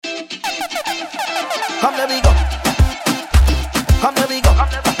Come let me go. Come let me go.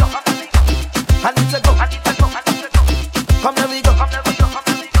 I need to go. Come let me go.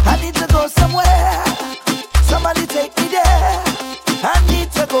 I need to go somewhere. Somebody take me there. I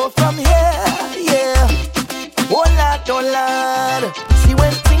need to go from here. Yeah. Oh Lord. See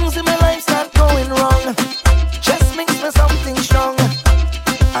when things in my life start going wrong, just mix me something strong,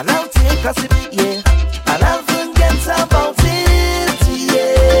 and I'll take a sip, yeah, and I'll forget about it,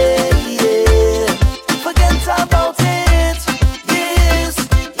 yeah. Forget about it, yes.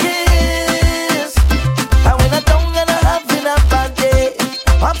 And when I'm down and I'm having a bad day,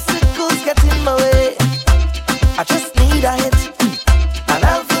 obstacles get in my way, I just need a hit, and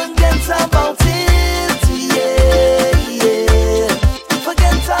I'll forget about it, yeah.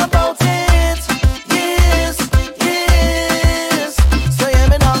 Forget about it, yes. So yeah,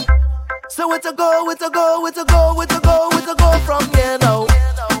 me now. So where to go from here now?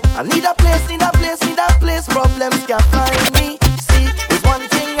 I need a place, problems can't find me. See, it's one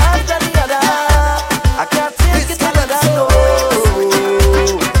thing after the other. I can't take it another, no.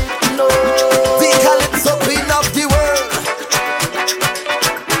 The Calypso queen of the world,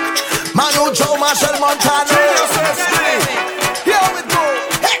 Manu Joe Marshall Montana. Here we go.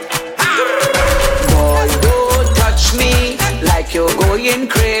 Boy, don't touch me like you're going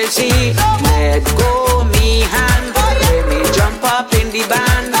crazy. Let go me hand, let me jump up in the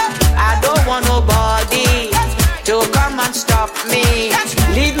band. I don't want nobody to come and stop me.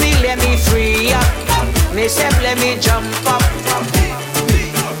 Leave me, let me free up. Myself, let me jump up.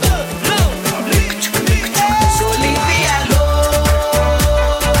 So leave me alone.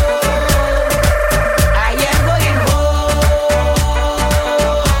 I am going home.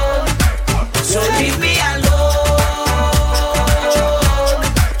 So leave me alone.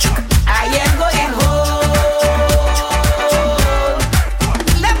 I am going home.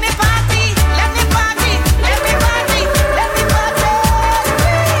 Let me party, let me party, let me party, let me party.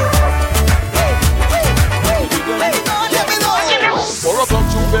 Let me know. 4 o'clock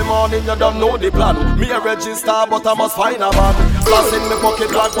Tuesday morning, you don't know the plan. Me a register, but I must find a van. Plus in me pocket,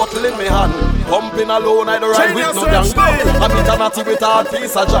 black bottle in me hand. Pumping alone, I don't ride with no gang. I meet a natty with a hard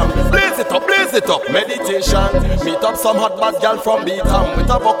piece of jam. Blaze it up, meditation. Meet up some hot bad girl from B-Town with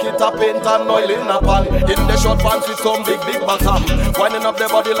a bucket of paint and oil in a pan. In the short pants with some big bottom, winding up their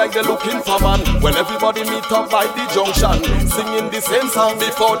body like they're looking for man. When everybody meet up by the junction, singing the same song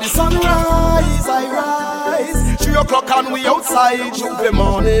before the sunrise. I rise. 3 o'clock and we outside Juve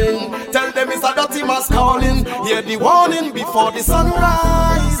morning. Tell them it's a dirty mass calling. Hear the warning before the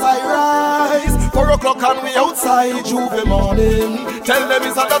sunrise. I rise. 4 o'clock and we outside Juve morning. Tell them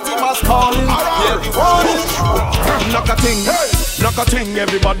it's a dirty mass calling. Hear the warning. Knock a ting, knock a ting,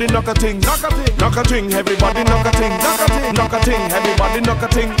 everybody knock a ting, knock a ting, everybody knock a ting, knock a ting, everybody knock a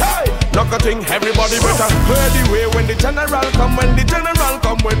ting, knock a ting, everybody better clear the way when the general come, when the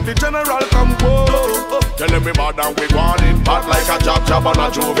general come, whoa. Tell everybody we want it, bad like a job on a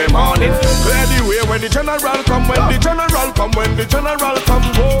Juve morning. Clear the way when the general come, when the general come,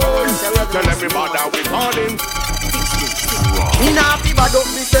 whoa. Tell everybody we want it. Me nah fi bad up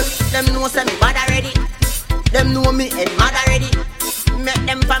myself, them know say me bad already. Them know me head mad already. Make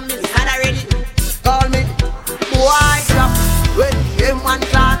them family sad already. Call me boy crap when the M1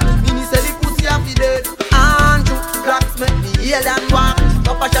 clock. Me say the pussy a fi dead. Andrew clocks make me heal and walk.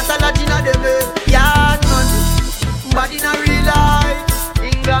 Papa shot a lot inna them head. Yeah, none. Bad inna real life.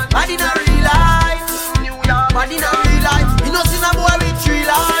 England. Bad inna real life. New York. Bad inna real life. You know see na boy with 3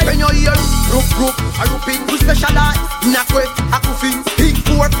 life. When you hear group, a rouping to specialize. In a quick, a coffin. Big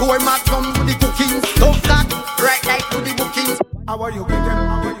 4 mad come to the cooking. Tough cock, right like to the bookings. How are you get them?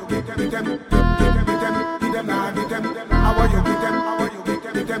 How are you get them? Get them, nah, get them. How are you get them? How are you get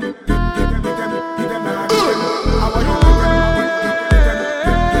them? Get them, nah, get them. How are you get them?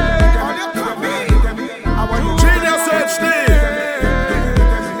 How are you GeniusHD?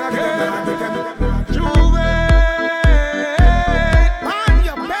 Juve, on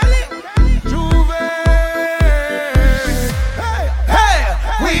your belly. Juve, hey,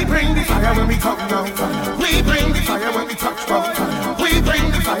 we bring the fire when we come down. We bring the fire when we touch down. We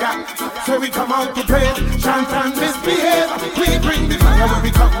bring the fire, so we come out to play, chant and misbehave. We bring the fire when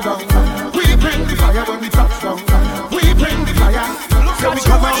we come down. We bring the fire when we touch down. We bring the fire, so we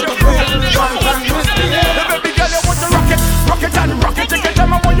come out to play, chant and misbehave. Baby girl, you want to rock it and rock it. Take your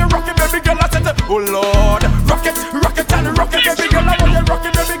time, I want you rock it, baby girl. I said, oh Lord, rock it and rock it, baby girl. I want you rock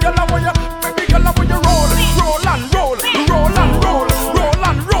it, baby girl. I want you, baby girl. I want you roll and roll, roll and roll, roll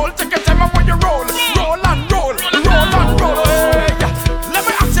and roll. Take your time, I want you roll and roll, roll and roll. Hey, let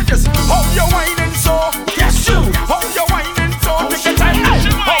me ask you this: how you whining so? Yes, you. How you whining so? Take your time.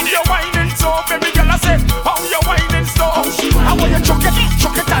 How you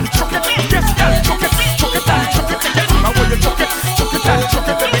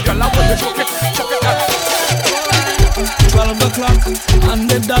On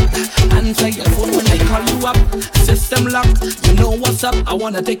the dot, answer your phone when I call you up. System lock, you know what's up. I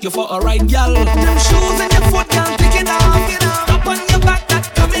wanna take you for a ride, girl. Them shoes and your foot, girl, pick it off. Up on your back, that's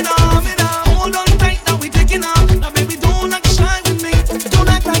coming off. Hold on tight, now we taking off. Now baby, don't act shy with me. Don't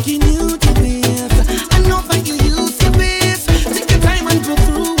act like you new to this. I know that you used to this. Take your time and go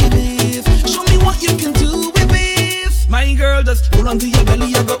through with this. Show me what you can do with this. My girl, just hold on to your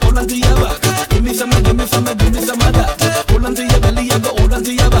belly, I go hold on to your back. Give me some, give me some, give me some of that. Hold on to your belly, I go hold on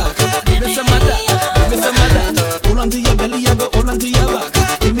to your back. Give me some of that, give me some of that. Hold on to your belly, I go hold on to your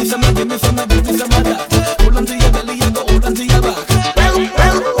back. Give me some, give me some, give me some of that. Hold on to your belly, I go hold on to your back.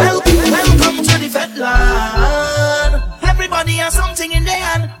 Welcome to the Fetland. Everybody has something in their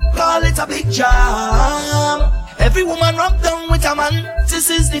hand. Call it a big jam. Every woman rub down with a man. This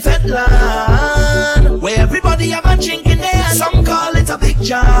is the Fetland, where everybody have a drink in their hand. Some call it a big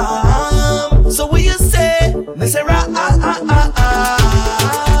jam. So what you say? They say ra I'm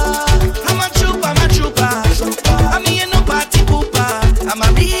a trooper. I'm here no party pooper. I'm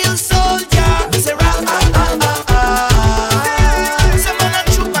a real soldier. They say ra Say man a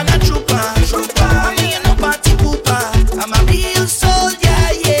trooper. I'm here no party pooper. I'm a real soldier,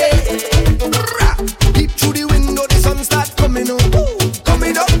 yeah. Deep through the window, the sun start coming up.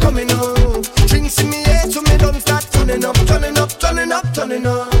 Coming up. Drinks in me head, so me don't start turning up.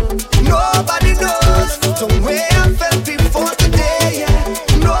 Nobody knows the way I felt before today, yeah.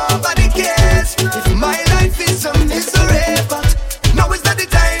 Nobody cares if my life is a misery, but now is not the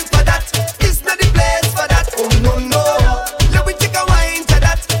time for that. It's not the place for that. Oh no. Let me take a wine for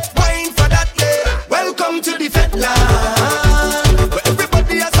that, yeah. Welcome to the Fetland, where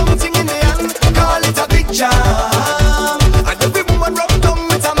everybody has something in their hand. Call it a big jam, and every woman rub down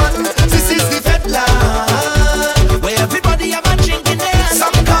with a man. This is the Fetland, where everybody have a drink in there.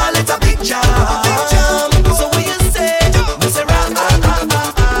 Some call it a big jam. So what you say? They say ra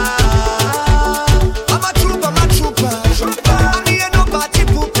I'm a trooper. I'm here no party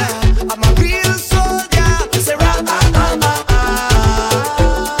pooper. I'm a real soldier. They say ra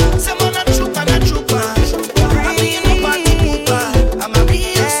Say man a trooper. I'm here no party pooper. I'm a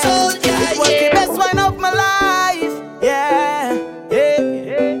real soldier. It was the best wine of my life, yeah.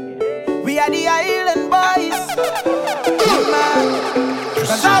 We are the island boys.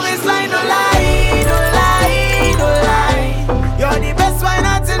 Cause always lie, no lie. You're the best wine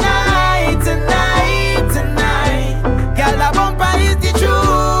of tonight. Girl, the bumper is the truth.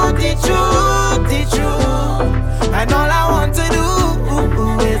 And all I want to do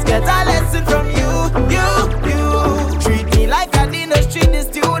is get a lesson from you. Treat me like I didn't treat the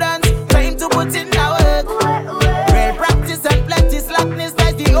students. Time to put in the work. Real practice and plenty slackness.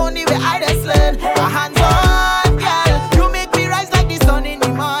 That's the only way I just learn. A hands on, girl. You make me rise like the sun in the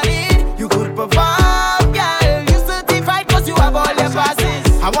morning. You could perform, girl. You certified cause you have all your passes.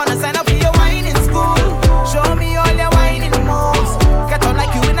 I wanna sign up for your wine in school. Show me all your whining moves. Get on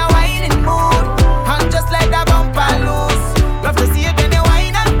like you in a whining mood. And just let that bumper loose. Love to see it when you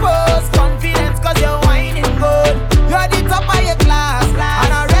whine and pose. Confidence cause you're whining good. You're the top of your class.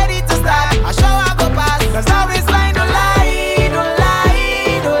 And I'm ready to start. I show I go past. Cause always lie, no lie.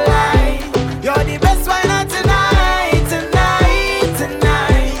 You're the best wine of tonight.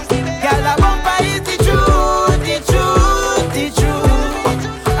 Girl, the bumper is the truth.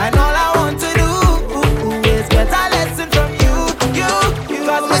 And all I want to do is get a lesson from you.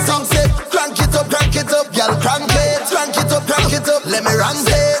 My song say, crank it up, girl, crank it up, let me run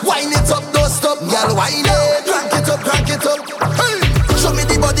it. Wine it up, don't stop, girl, wine it. Crank it up, hey. Show me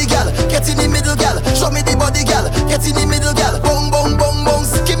the body, girl, get in the middle, girl. Show me the body, girl, get in the middle, girl. Boom,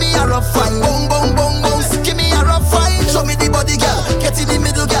 give me a rough fine. Boom, give me a rough fine. Show me the body, girl, get in the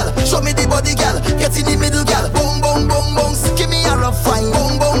middle, girl. Show me the body, girl, get in the middle, girl. Boom, give me a rough fine.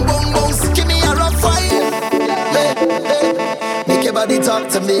 Boom, give me a rough fine. Hey. Make your body talk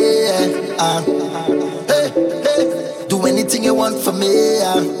to me. Hey. Do anything you want for me.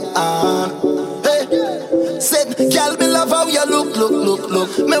 Hey. Said, girl, me love how you look.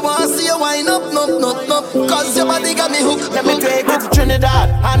 Me wanna see you wind up, cause your body got me hooked. Let me take you to Trinidad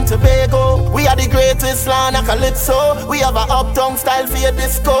and Tobago. We are the greatest land of Calypso. We have a uptown style for your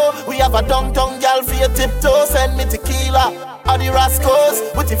disco. We have a downtown girl for your tiptoe. Send me tequila or the Rascals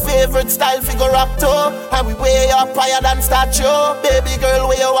with your favorite style figure rock to. And we way up higher than statue. Baby girl,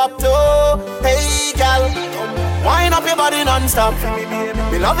 where you up to? Hey girl, wind up your body non-stop.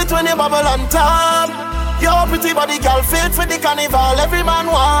 We love it when you bubble on top. Your pretty body girl fit for the carnival. Every man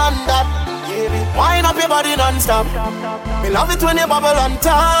want that. Wind up your body non-stop. Me love it when you bubble on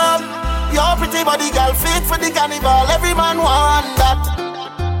top. Your pretty body girl fit for the carnival. Every man want that.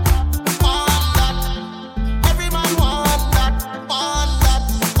 Every man want that.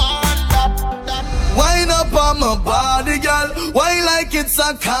 my body, girl. Why like it's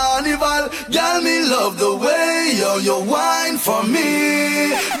a carnival? Girl, me love the way you wine for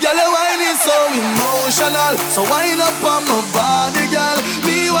me. Girl, your wine is so emotional. So wine up on my body, girl.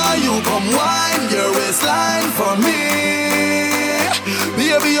 Me while you come wine your waistline for me.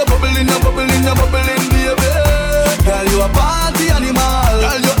 Baby, you're bubbling, you're bubbling, you're bubbling, baby. Girl, you a party animal.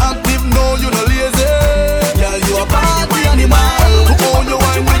 Girl, you active, no, you no lazy. Girl, you a party animal. To own your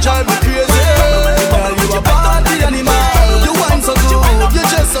wine, we drive me crazy. Girl, you a party animal. You wine so good, you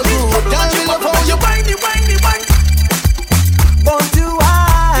just so good. Girl, me love how you wine, wine. Born to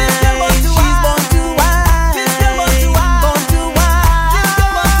wine, she's born to wine. Born to wine, born to wine.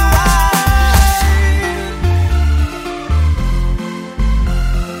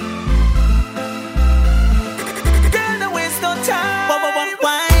 Girl, don't waste no time.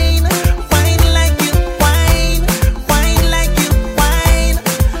 Wine, wine like you wine, wine like you wine.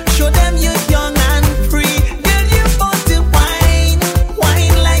 Show them you're young and free. Girl, you born to wine,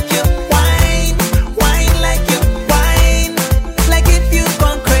 wine like you wine, wine like you wine. Like if you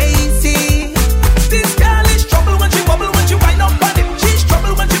gone crazy. This girl is trouble when she bubble when she wind up on it. She's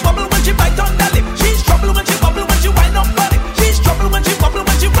trouble when she bubble when she bite on the lip. She's trouble when she bubble when she wind up on it. She's trouble when she bubble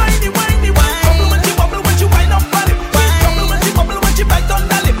when she whiny. Trouble when she bubble when she wind up on it. She's trouble when she bubble when she bite on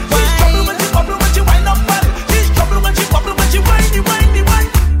the lip. She's trouble when she bubble when she wind up on it. She's trouble when she bubble when she whiny.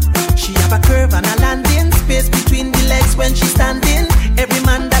 She have a curve and a landing space between the legs when she's standing. Every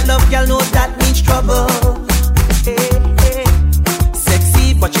man that love girl knows that means trouble. Hey, hey.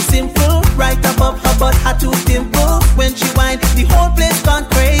 Sexy but she's simple. Right above her butt, her two dimples. When she whine, the whole place gone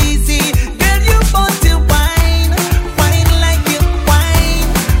crazy. Girl, you born to wine, wine like you wine,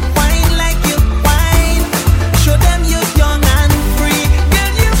 wine like you wine. Show them you're young and free.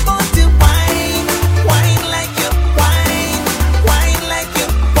 Girl, you born to wine, wine like you wine, wine like you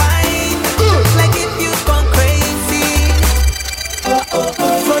wine. Like if you gone crazy.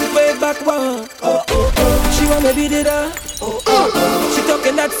 Front way, back one. She wanna beat it up. She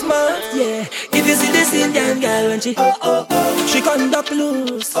talking that smart, yeah. If you see this Indian girl when she conduct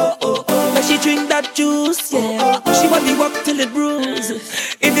loose. When she drink that juice, yeah. She want to walk till it bruise.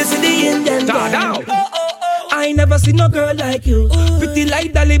 If you see the Indian girl, I never seen no girl like you. Pretty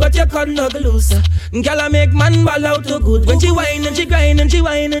like Dolly, but you conduct loose. Girl, I make man ball out too good. When she whine and she grind and she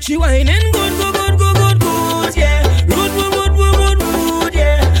whine and she whining good, yeah. Good,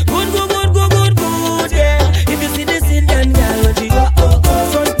 yeah. Good, yeah. If you see this Indian girl when she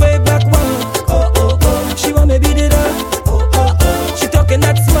front way, back one. She wanna beat it up. She talking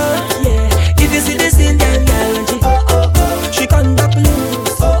that smart, yeah. If you see this Indian girl when she conduct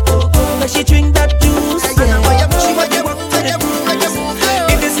loose. When she drink that juice, yeah. She want to walk to the bruise.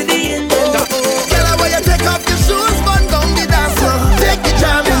 If you see the Indian girl, I want you take off your shoes, burn down the dance floor. Take the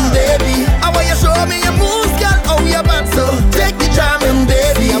jamming, baby. I want you show me your moves, girl. Oh, your back so. Take the jamming,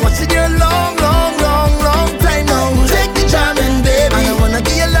 baby. I want you there long time now. Take the jamming, baby. And I wanna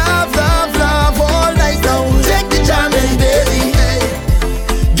give you love all night now. Take the jamming, baby. Hey.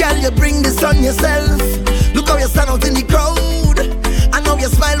 Girl, you bring this on yourself. Look how you stand out in the crowd. I know you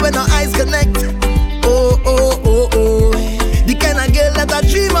smile when our eyes connect. Oh. The kind of girl that I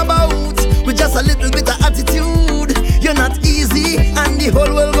dream about. With just a little bit of attitude. You're not easy and the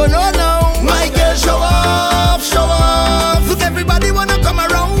whole world go no now. My girl, show off. Look, everybody wanna come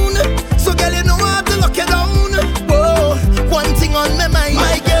around. So girl, you know I have to lock you down. Whoa, one thing on my mind.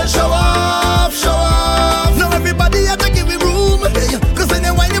 My girl, show off. Now everybody have to give me room. Cause when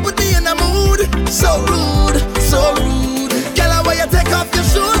you whine, you put me in a mood. So rude. Girl, I want you take off your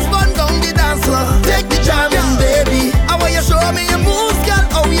shoes, burn down the dance floor. Take the jamming, baby. I want you show me your moves, girl.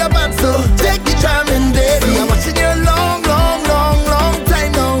 Oh, your back so. Take the jamming, baby. I'm watching you long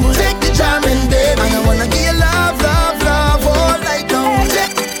time now. Take the jamming, baby. And I wanna give you love all night now.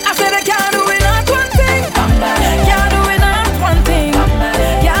 I said I can't do it not one thing. Can't do it not one thing.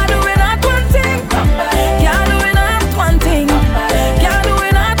 Can't do it not one thing. Can't do it not one thing. Can't do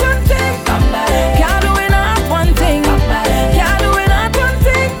it not one thing. Can't do it not one thing. Can't do it not one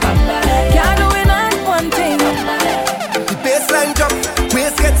thing. Can't do it not one thing. The baseline drop,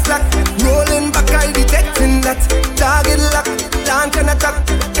 waist gets slack. Rolling back, I detecting that. Target lock, launch and attack.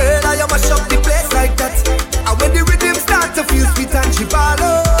 Girl, I mash up the place like that. And when the rhythm start to feel sweet and she ball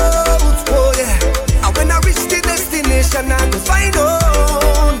out, oh yeah. And when I reach the destination, I go find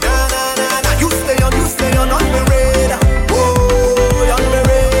out. Nah. You stay on my radar. Oh, on my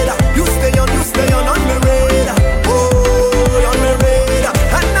radar. You stay on my radar. Oh, on my radar.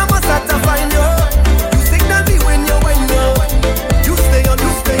 And I must have to find you. You signal me when you wind up. You stay on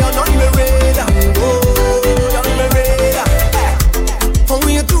my radar. Oh, on my radar. How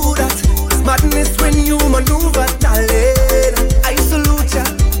you do that? It's madness.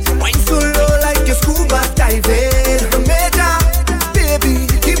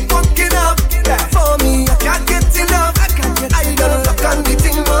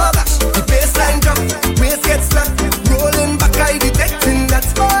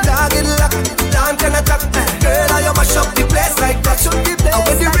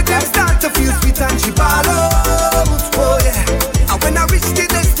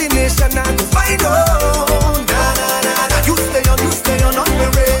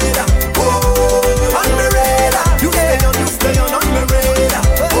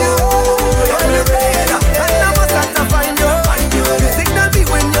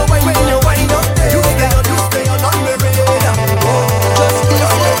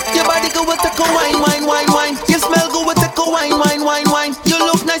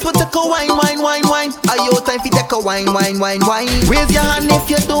 wine, wine, wine, wine. Raise your hand if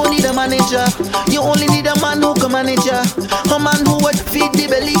you don't need a manager. You only need a man who can manage ya. A man who would feed the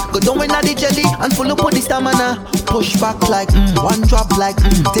belly, go down in the jelly and full up with the stamina. Push back like one drop like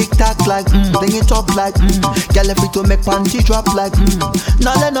tick tack like bring it up like girl if it to make panty drop like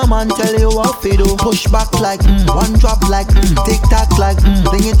now let no man tell you what to do. Push back like one drop like tick tack like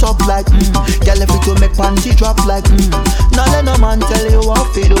bring it up like girl if it to make panty drop like now let no man tell you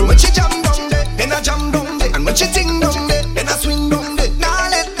what to do. When she jam down there, then I jam down there, and when she ting down there, then I swing down there. Now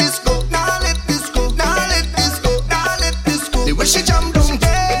let this go, now let this go, now let this go, now let this go. The way she jam down there,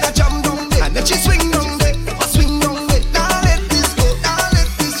 then I jam down there, and then she swing down there, I swing down there. Now let this go, now let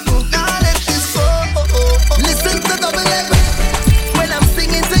this go, now let this go. Listen to double M when I'm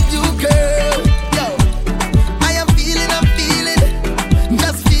singing to you, girl. Yo, I am feeling,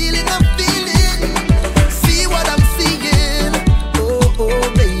 just feeling, I'm feeling. See what I'm seeing.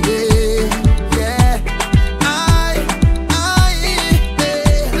 Oh, baby, yeah.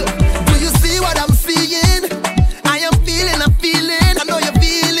 Do you see what I'm seeing? I am feeling, I'm feeling. I know you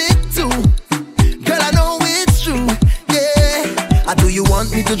feel it too. Girl, I know it's true, yeah. Do you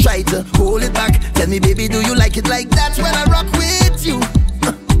want me to try to hold it back? Tell me, baby, do you like it like that when I rock with you?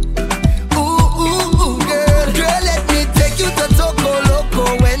 Ooh, girl, let me take you to Toco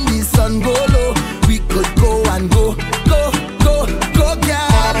Loco when the sun go low. We could go and go, girl, go.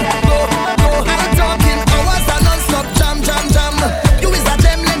 I'm talking hours and non-stop jam. You is a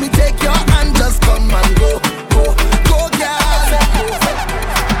gem, let me take your hand, just come and go, girl.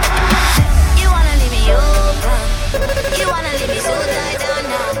 You wanna leave me open, you wanna leave me so tight down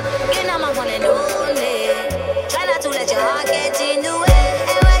now. You know my one and only. Try not to let your heart get in the way.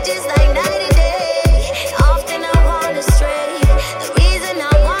 And we're just like night and day. Often I wanna stray. The reason I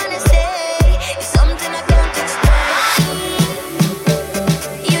wanna stay is something I can't explain.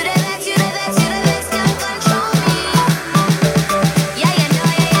 You the vex, can't control me. Yeah, you know,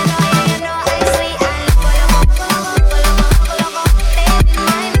 I'm sweet and loco. Baby, my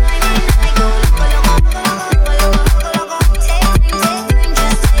mind, I go loco. Take time,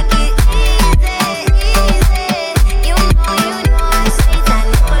 just take it easy. You know, I'm sweet and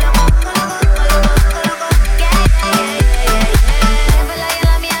loco. Yeah. Never lie, you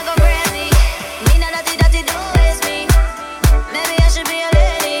love me, I go crazy. Me not dirty, don't waste me. Maybe I should be a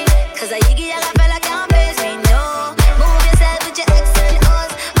lady, 'cause I yiggy, I got fella can't face me, no. Move yourself with your X and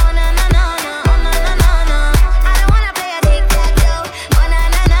O's. Oh, no. I don't wanna play a tic-tac-toe. Oh, no.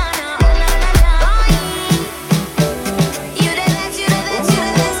 You the vex,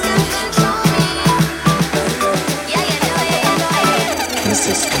 can't control me. Yeah, you know.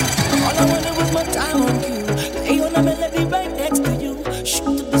 All I wanted was my time on you. Lay on a melody right next to you.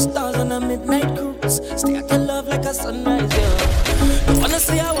 Shoot to the stars on a midnight cruise. Stay at your love like a sunrise, yeah. Don't wanna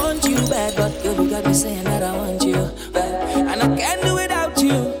say I want you bad, but girl, you got me saying that I want you bad. And I can't do without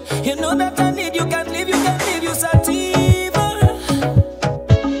you. You know that I need you, can't leave you sativa.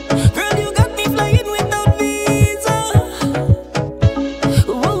 Girl, you got me flying without visa.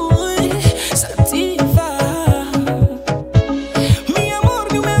 Ooh, sativa. Mi amor,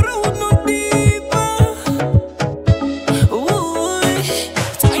 numero uno diva. Ooh,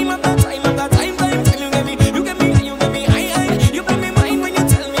 time after time, you get me, high. You blow me mind when you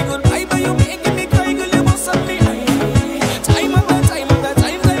tell me goodbye, but you making me cry, girl, you must have me high. Time after time, you get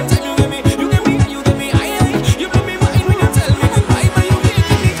me, high. You blow me mind when you tell me goodbye, but you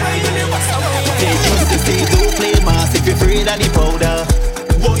making me cry, girl, you must have me high. They used to say don't play mass if you're afraid of the powder.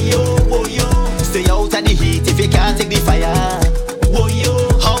 Woyo, stay out of the heat if you can't take the fire. Woyo,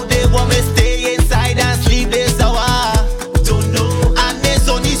 how they want me stay inside and sleep this hour. Don't know, and it's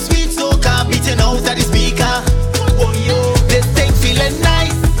only sweet soca beating out of the speaker. Woyo, this thing feeling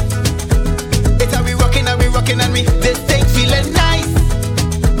nice. It's how we rocking and me. This thing feeling nice.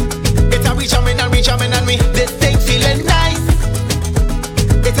 It's how we jamming and me. This thing feeling nice.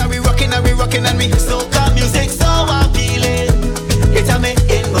 It's how we rocking and me. Soca music so appealing. It's how me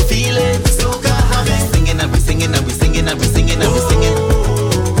in my feeling. Soca hammer. Singing and we singing.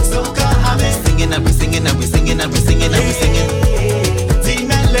 Soca hammer. Singing and we singing. The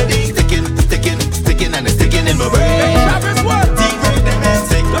melody sticking and it's sticking in my brain. The rhythm is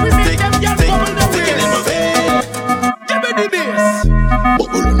sticking in my vein. Give me the bass.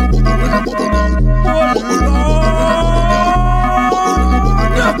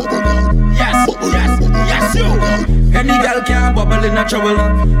 Yes, you. Any girl can bubble in a trouble.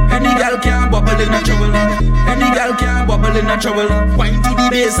 Any girl can bubble in a trouble. Any girl can bubble in a trouble. Wine to the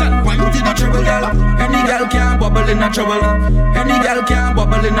bass and wine to the treble, girl. Any girl can bubble in a trouble. Any girl can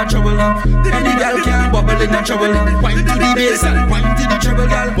bubble in a trouble. Any girl can bubble in a trouble. Wine to the bass and wine to the treble,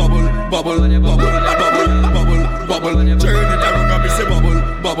 girl. Bubble, bubble, bubble, bubble, bubble. bubble. Journey down and me say bubble,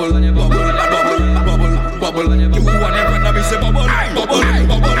 bubble, bubble, bubble, bubble, bubble. You want everyone and me say bubble, bubble,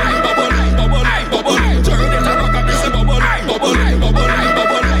 bubble, bubble, bubble, bubble. Journey down and me say bubble, bubble, bubble,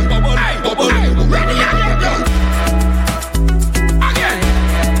 bubble, bubble, bubble. Ready again.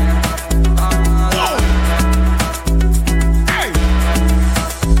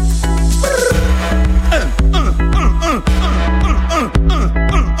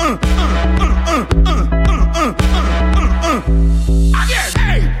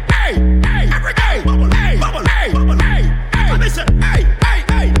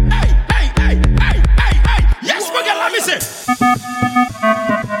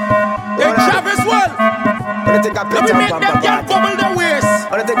 Let me make them girl bubble their waist.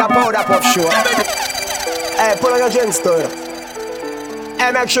 Wanna take a powder puff show? Hey, put on your drinks too.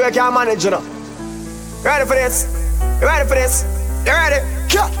 Hey, make sure you can manage, you know. Ready for this? You ready for this? You ready?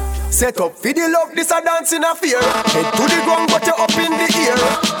 Yeah. Set up for the love, this a dance in a fear. Head to the ground, but you up in the air.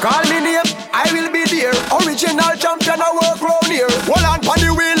 Call me name, I will be there. Original champion, I work round here. Hold on pon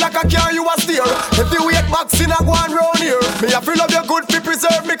the wheel like a car, you a steer. If you wait max in a go on round here. Me a feel love you good, fi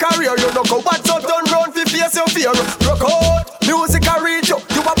preserve me career. You know go bad, so turn round, fi face your fear. Rock out, music a reach you.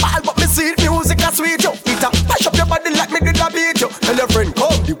 You a ball, but me see it, music a sweet you. It a mash up your body like me did a beat you. Tell your friend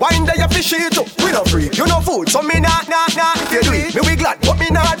come, the wine that you fish it you. We no free, you no food, so me nah. If you do it, me we glad, but me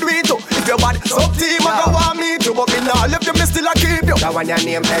nah do it too. If your body sub team, I go want me to. But me nah left you, me still a keep you. That one your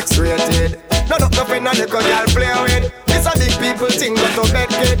name X-rated. No, nothing a little girl play with. It's a big people thing, not to bed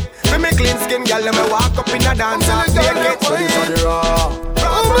kid. Me me clean skin, girl, let me walk up in a dance and play it. So this is the raw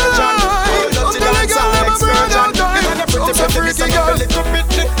version. Hold up to dance and excursion. It's a pretty girl, little bit.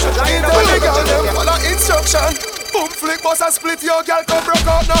 So giant up a girl, follow instruction. Boom flick, boss a split, your girl come broke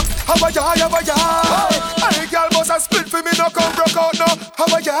out now. Have a yai. Hey, girl, boss a split for me, no come broke out now.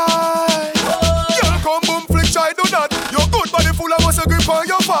 Have a yai. Girl, come boom flick, try do that. Your good body full of muscle grip on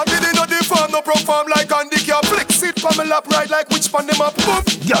your fat. Did no deform, no perform like handicap. Flick, sit for me lap, ride like which pan them up. Boom.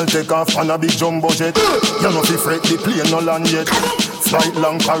 Girl, take off on a big jumbo jet. You know fi fret the plane no land yet. Flight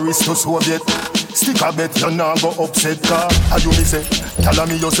long Paris to Soviet. Stick a bet, you nah go upset car. Are you me say? Tell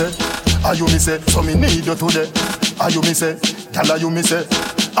me you say. Are you me say? So me need you today. Are you me say? Tell you me say.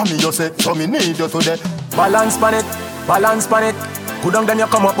 I me you say. So me need you today. Balance pan it, balance pan it. Good on then you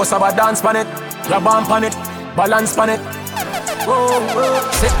come up, bust about dance pan it. Grab on pan it, balance pan it.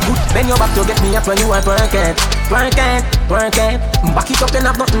 Set good, bend your back to get me up when you are twerking. Twerking. Back it up and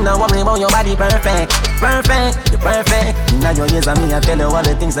have nothing to worry about your body perfect. You're perfect. Now your ears and me, I tell you all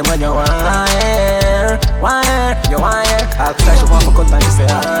the things that when you wire. I'll flash you off a cut and you say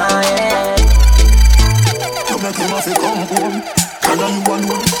wire. You make him have to come home. Tell her you want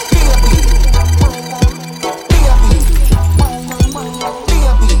one.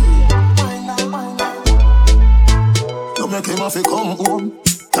 You make him have to come home.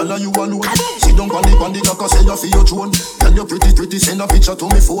 Tell her you alone. Sit down on the cock, say you feel your throne. Tell you pretty, send a picture to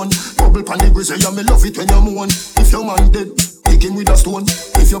me phone. Bubble pan the grizzly, yeah, me love it when you moan. If your man dead, pick him with a stone.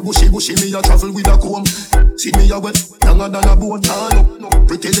 If you bushy, me a travel with a comb. See me a wet, younger than a bone. No,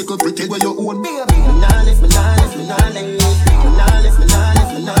 pretty little pretty where you own. Me nah live.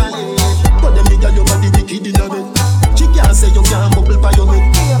 But them nigga your body wicked in a bed. She can't say you can't bubble by your head.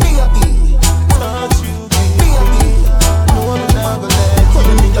 Touch you, no one never let. But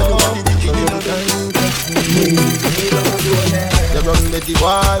them nigga your body wicked in a bed. You run with the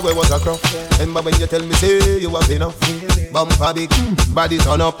boy, where was a crop? Remember when you tell me say you have enough? Bumper big, body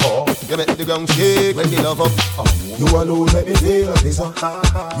turn up. You make the ground shake when you love up. You alone make me feel like this.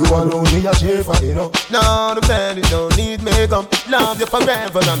 You alone me a cheer for you know. Now the band don't need makeup. Love you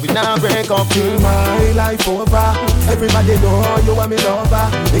forever and we now break up. Till my life over. Everybody know you are me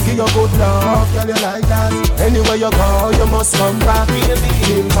lover. They give you good love, girl you like that. Anywhere you go, you must come back.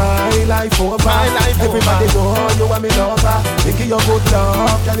 Till my life over. Everybody know you are me lover. They give you good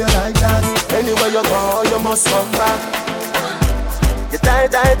love, girl you like that. Anywhere you go, you must come back. You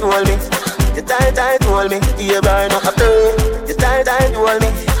tight, hold me. You tight, hold me. You burn up a play. You tight, hold me.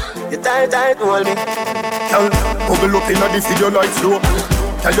 You tight, hold me. Girl, bubble up inna the video like flow.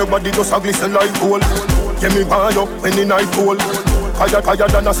 Tell your body just a glisten like gold. Get me wind up when the night cold. Higher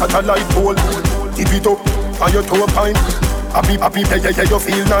than a satellite pole. Keep it up, and your toe pine. Happy, yeah, you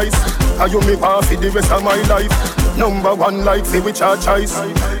feel nice. And you me want for the rest of my life. Number one like say which our choice.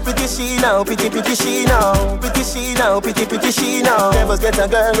 Pretty she now, pretty she now. Pretty she now, pretty she now. Never get a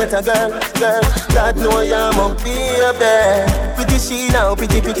girl. God know you must be up there. Pretty she now,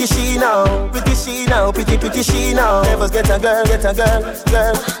 pretty she now. Pretty she now, pretty she now. Never get a girl.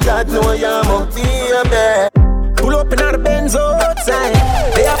 God know you must be up there. Pull up in the Benz outside.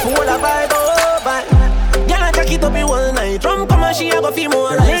 They have full of vibe over. Girl, I it up the whole night. Rum come and she a go feel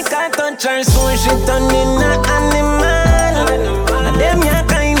more like. Liquor touch her soul, she turn in a animal. And them ya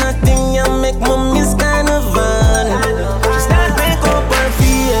kind of thing ya make mommy's carnival. She start make up her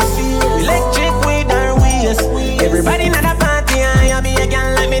face, electric with her waist. Everybody in the party, I be a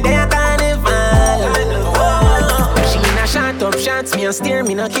girl like me there carnival. She in a shot up shots, me a steer,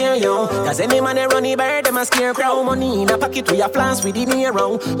 me no care yo. Cause any man a runny bird, them a scare crowd. Money in a pocket, we a flans with the near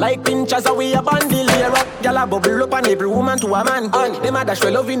round. Like pinchers, we a bundle here up. Y'all a bubble up and every woman to a man. Them a dash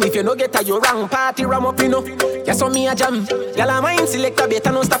for loving if you no get a you wrong. Party ram up, you know. Yeah, so me a jam. Y'all a mind select a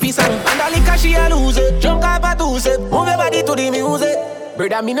better no stop his song. And the liquor she a lose it. Drunk up a two set. Move your body to the music.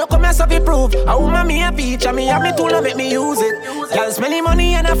 Brother, me no come as of proof. A woman me a feature, me have me tool and make me use it. Y'all smelly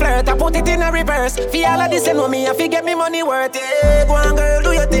money and a flirt, I put it in a reverse. For all of this, you know me, I fi get me money worth. Yeah, go on girl,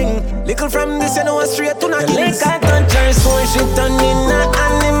 do your thing. Little from this, you know, straight to the kings. Liquor touch her soul, she turn in a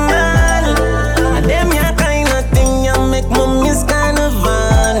animal. And them ya kind of thing, ya make mommy's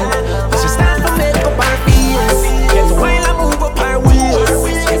carnival. She start to make up her face. Get while I move up her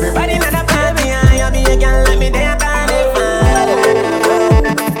waist. Everybody in the party, I be a girl like me there.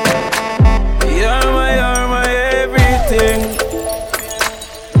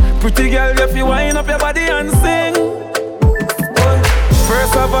 Pretty girl, if you wind up your body and sing.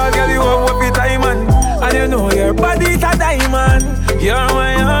 First of all, girl, you have what diamond. And you know your body's a diamond. You're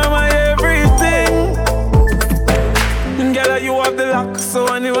my everything. Girl, you have the lock. So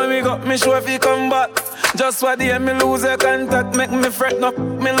anyway, me got me sure if you come back. Just what the end, me lose your contact. Make me fret up,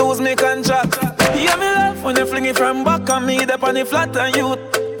 me lose me contract. Yeah, me laugh when you fling it from back. And me up on the flat and you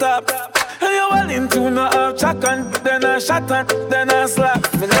top. And you well into no half chuck and then I shot and then I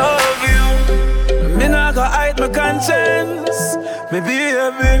slap. Me love you. Me not go hide my conscience. Me baby,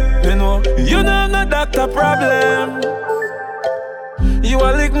 you know no doctor problem. You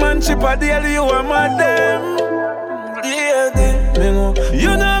a lick man chip a deal, you a madam. Lady,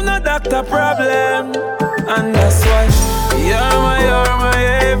 you know no doctor problem. And that's why you're my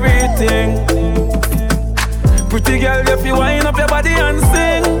everything. Pretty girl, if you wind up your body and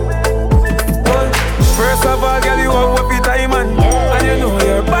sing. First of all, girl, you have what diamond. And you know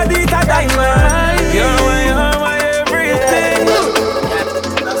your body's a diamond. You're my everything.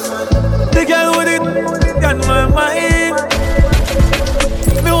 The girl with it on my mind.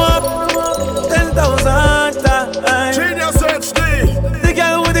 Me want 10,000 times. GeniusHD. The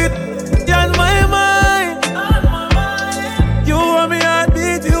girl with it on my mind. You want me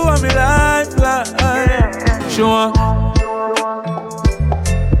heartbeat, you want me lifeline. Sure.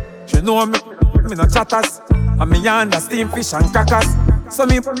 She know me no chatters. And me yonder steam fish and crackers. So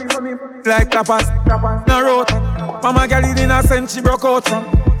me like clappers. No road. Mama girl in a sense she broke out from.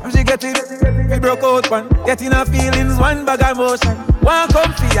 And she get it, we broke out one. Getting her feelings, one bag of emotion. One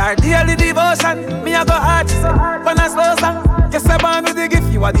come for her daily devotion. Me a go hard, when I slow song. Guess I born with the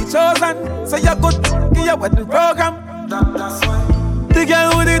gift, you are the chosen. So you're good, give your wedding program. That's why. The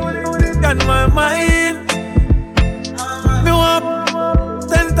girl with it on my mind. Me want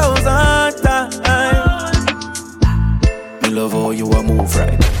 10,000 times. Me love how you a move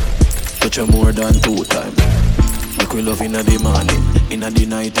right. Touch you more than 2 times. Make we love inna the morning. Inna the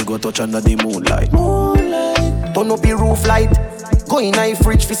night you go touch under the moonlight. Turn up the roof light. Go in a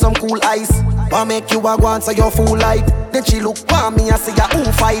fridge for some cool ice. But make you a go and say you full light. Then she look for me and say ya who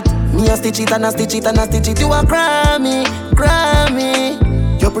fight. Me a stitch it and a stitch it and a stitch it. You a Grammy.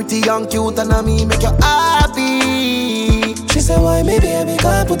 You're pretty young, cute and a me make you happy. She said why me baby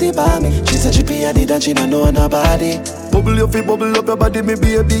can't put it by me. She said she pay a did and she don't know nobody. Bubble your feet, bubble up your body, me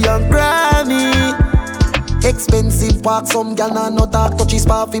baby and Grammy. Expensive park, some gal nah no talk. Touchy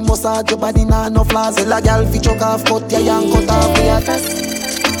spa fi massage your body nah no flaws. Tell a gal fi choke off, cut your young cut off your ass.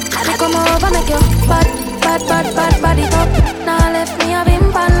 I come over make you bad body top. Now left me a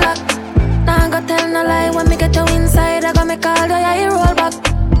bim pan lock. Now go tell no lie when me get you inside. I go make all your eye roll back.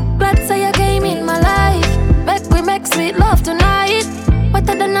 Glad say you came in my life. We make sweet love tonight.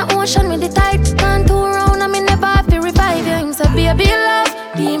 Wetter than the ocean with the tide. Can't turn round and me never have to revive you. Him say baby love,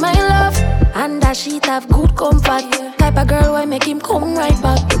 be my love. And that sheet have good comfort. Type of girl why make him come right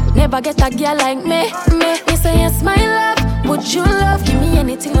back. Never get a girl like me. Me say yes my love. Would you love? Give me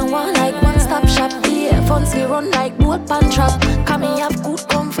anything I want like one stop shop. Yeah, funds we run like boat pan trap. Come me have good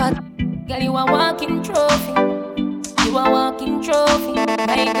comfort. Girl you a walking trophy. You a walking trophy.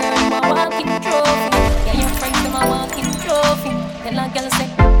 My girl you a walking trophy. Yeah, your friends them a walking trophy. Tell a girl say,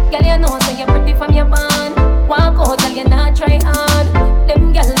 girl you know say you're pretty from your band. Walk out, girl you not try hard.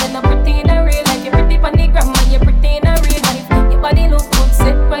 Them girls they not pretty in a real life. You're pretty from the gram and you're pretty in a real life. Your body look good,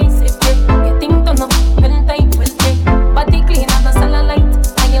 set right, set right. Your thing turn up, well tight, well tight. Body clean and no cellulite.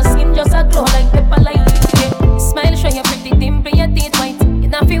 And your skin just a glow like pepper light. Yeah.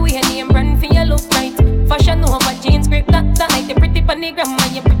 the gram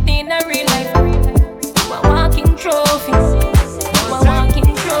and you pretty in the real life. You a walking trophy. You a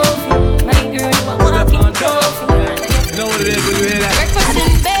walking trophy. My girl, you a walking trophy. You know what it is when you hear that? Breakfast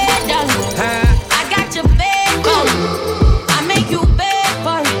in bed, darling. I got your bed, darling. I make you bed,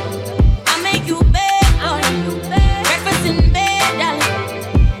 darling. I make you bed, darling. Breakfast in bed, darling.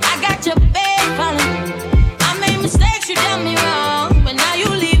 I got your bed, darling. I made mistakes, you done me wrong, but now you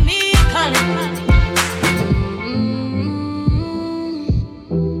leave me calling.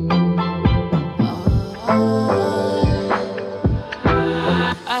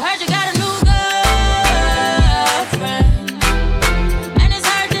 I heard you got a new girlfriend, and it's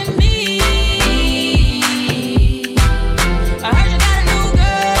hurting me. I heard you got a new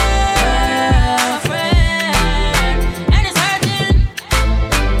girlfriend, and it's hurting.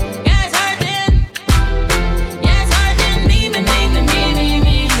 Yeah, it's hurting. Yeah, it's hurting me.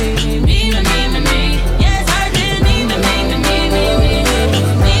 Yeah, it's hurting me.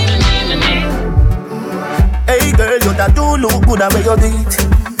 Hey girl, you that do look good at where you beat.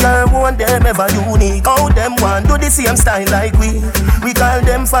 Girl, want them ever unique. How them want do the same style like we. We call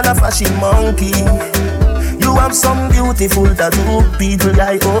them follow fashion monkey. You have some beautiful tattoo. People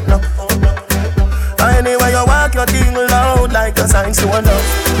like up now. Anyway you walk your thing loud like a sign to a love.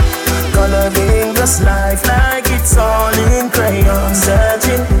 Coloring this life like it's all in crayon.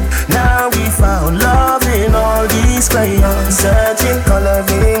 Searching, now we found love in all these crayons. Searching,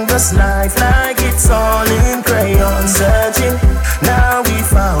 coloring this life like it's all in crayon. Searching, now we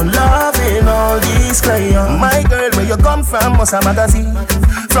found love in all these crayons. My girl, where you come from, must a magazine.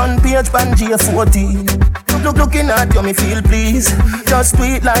 Front page, Pangea 40. Looking at you, me feel please. Just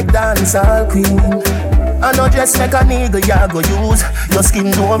sweet like dancehall queen. I know just make a nigga ya go use. Your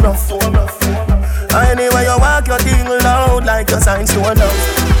skin too rough. Anyway you walk your thing loud like a sign to a love.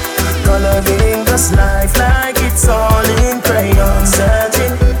 Coloring this life like it's all in crayon.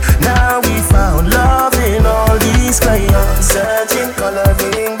 Searching, now we found love in all these crayons. Searching,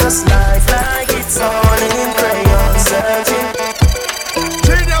 coloring this life like it's all in crayon. Searching.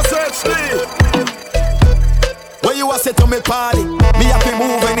 GeniusinHD. When you a say to me party, me happy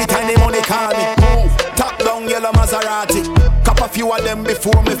move anytime the money call me. Move, top down yellow Maserati. Cop a few of them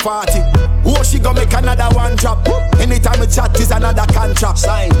before me 40. Oh, she gon' make another one drop. Anytime we chat is another contract.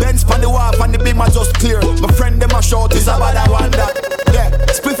 Sign. Benz pan the wharf and the beam are just clear. My friend them a short is about that one that. Yeah,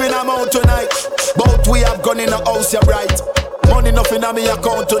 spliffing I'm out tonight. Both we have gone in the house, you're right. Money nothing on me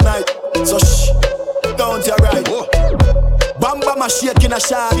account tonight. So shh, don't you right. Oh. Bamba my shake in a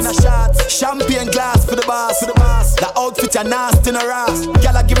shot. Champagne glass for the boss. The outfit a nasty in a ass.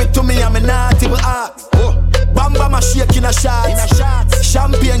 Gyal give it to me, I'm a naughty with art. Bamba my shake in a shot.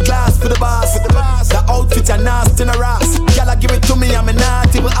 Champagne glass for the boss. The outfit a nasty in a ass. Gyal give it to me, I'm a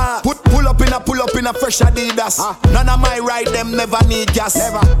naughty with art. Pull up in a fresh Adidas. None of my ride them never need gas.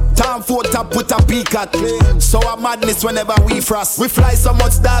 Never. Time for top put a peak at. So a madness whenever we frost. We fly so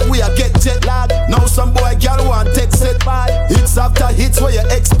much that we a get jet lag. Now some boy gyal want take set by. Hits after hits where you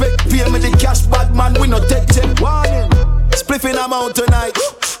expect. Pay me the cash, bad man, we no take check. Warning, spliffing amount tonight.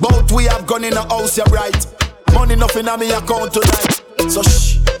 Both we have gone in the house, you're right. Money nothing on me account tonight. So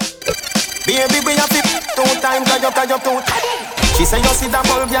shh. Baby, we have to 2 times cause you're too tight. She say you see that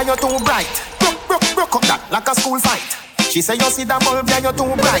bulb, yeah, you're too bright. Broke up that like a school fight. She say you see that bulb, yeah, you're too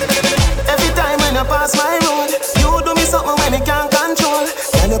bright. Every time when you pass my road, you do me something when you can't control.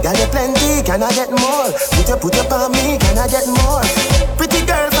 Can you get plenty, can I get more? Put up on me, can I get more? Pretty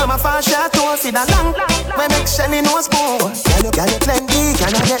girl from a far chateau, see that long, when make Shelly knows more. Can you get plenty,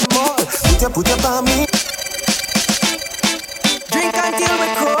 can I get more? Put up on me. Drink until we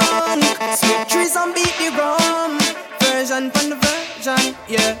crunk. Smoke trees and beat the rum. Version from the version,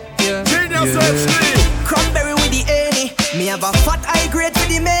 yeah. GeniusinHD. Cranberry with the Annie. Me have a fat high grade with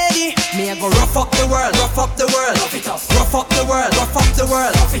the Medi. Me a go rough up the world, rough up the world. Rough up the world, rough up the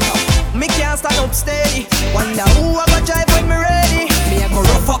world. Me can't stand up steady. Wonder who I go drive when me ready. Me a go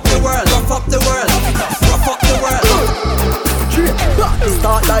rough up the world, rough up the world. Rough up the world.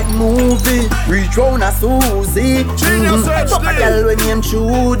 Start like movie, reach round a Susie. Fuck a girl when named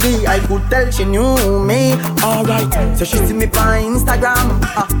Judy, I could tell she knew me. Alright, so she see me on Instagram.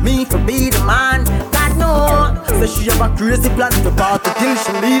 Me for be the man, God no. So she have a crazy plan to party till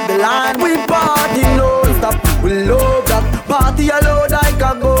she leave the land. We party non-stop, we love that. Party alone like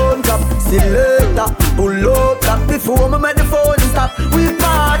a gun clap. See later, pull up that before me make the phone stop. We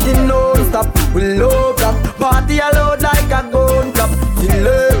party non-stop, we love that. Party alone like a gun clap. See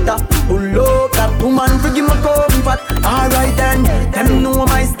later, pull up that. Woman forgive my comfort. Alright then, them know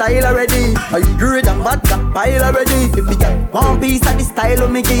my style. style already. I great and bad can pile already. If the girl one piece of the style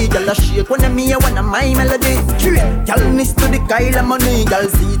of me give, girl a shake when me hear one of my melody. Girl miss to the Kyle of money, girl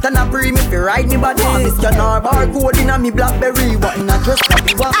see it and a pre me fi ride me body. Miss scanner barcode inna me BlackBerry, what in a dress that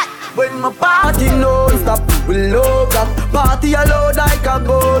me want. When my party non-stop, we love that. Party alone like a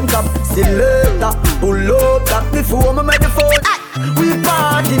gun cap. Selector, pull up that before me make the phone. We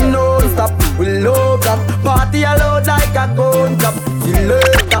party non-stop, we love that. Party alone like a gun cap.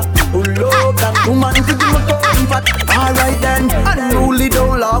 Selector, pull up that. Woman to give me comfort. Alright then, unruly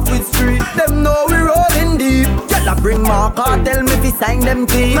don't laugh with street. Them know we rolling deep. Y'all bring my car, tell me if you sign them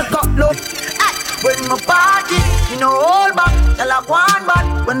keys. Make up look. When my party, you know all back, tell a one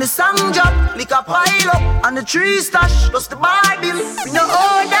back. When the song drop, lick a pile up, and the tree stash, plus the Bible, we know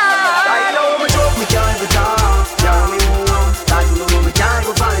all that. I know my joke, me can't go talk, yeah, me warm. I know me can't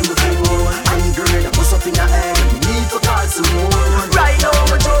go find the phone. I'm great, I bust up in the air, me need to call someone. Right now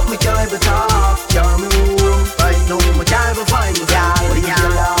my joke, me can't go talk, yeah, me warm. Right now me can't go find the phone. But if you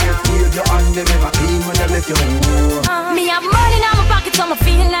lie, feel your hand, they never clean when they left your home. Me have money in my pocket, so me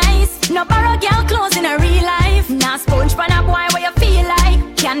feel nice. No borrow girl clothes in a real life. Nah sponge pan a boy where you feel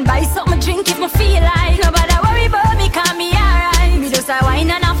like. Can buy something drink if me feel like. Nobody worry about me, call me alright. Me just a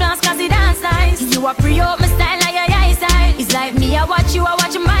wine and a flask cause it dance nice. You a pre-up my style like your eyesight. It's like me, I watch you, I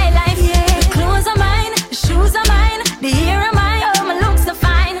watch my life. Yeah. The clothes are mine, the shoes are mine, the hair are mine. Oh, my looks are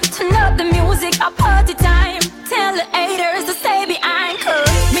fine. Turn up the music, a party time. Tell the haters to stay behind. Cause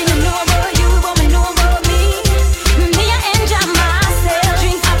me no know about you, but me know about me. Me I enjoy myself.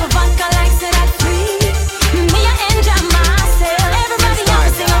 Drink up a vodka like say that free. Me I enjoy myself. Everybody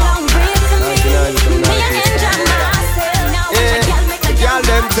else sing along with me. Me I enjoy myself. Now watch a girl make a girl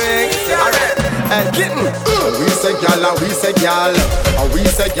them thing. Alright, and kitten. We say gal and we say gal. And we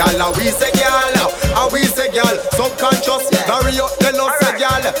say gal and we say gal. And we say gal. Subconscious, hurry up, they love say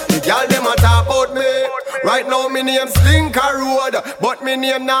gal. The gal them a talk about me. Right now me name Stinker Road, but me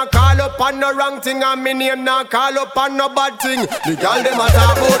name not call up on no wrong thing, and me name not call up on no bad thing. The gal them a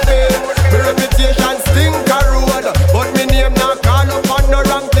talk about me. Me reputation Stinker Road, but me name not call up on no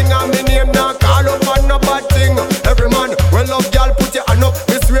wrong thing, and me name not call up on no bad thing. Every man well love gal put your hand up.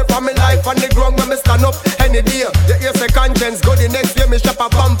 Me swear for me life on the ground when me stand up. Any day you hear say conscience go the next day me shop a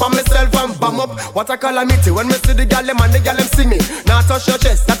bump for myself and bam up. What a calamity when me see the gal them and the gal them see me. Now touch your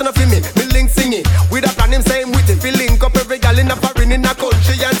chest, that's enough for me. Me link sing it with a plan him same with it. Feel link up every gal in a foreign in a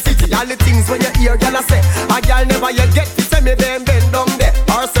country and city. All the things when you hear gal a say, a gal never you get to say me bend down there,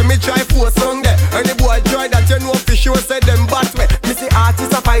 or say me try force on there. Any boy try that you know for sure say them bad way. Me see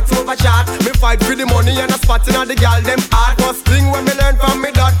artists a fight over chat. Me fight for the money and a spot in all the gal them hard. First thing when me learn from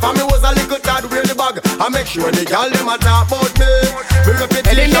me dad, for me was a little tad wear the bag. I make sure the gal them a talk about me. Me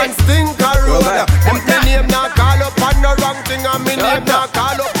reputation Stinker Road, but me name not call up on no wrong thing, and me name not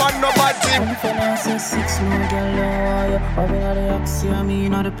call up on no bad thing.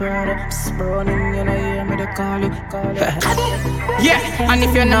 Yeah, and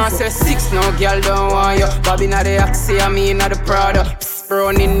if you're not say 6, no girl don't want you. Bobby not the Axie, I mean not the Prada.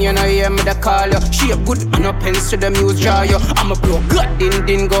 Running, you know, hear me the call you. She a good and no pens to the muse jar you. I'm a blow good,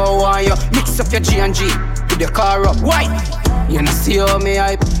 din go on you. Mix up your G and G with the car up. Why? You know see how me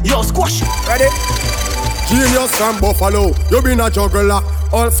hype. Yo, squash. Ready? Genius from Buffalo, you been a juggler.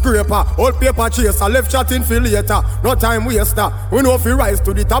 All scraper, all paper chaser. Left chatting for later, no time waster. We know if we rise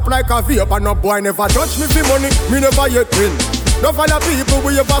to the top like a vape. And no boy never touch me for money, me never yet win. No follow people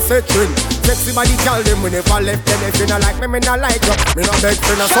we ever set trend. Sexy body tell them we never left them. If you not like me, me not like you. Me not beg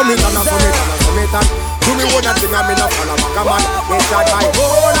friend, I summit and I summit and I summit and do me one thing and me not follow back a man. They shot my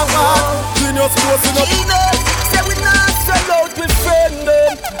whole apart. Genius closing up. Say we not sell out with friend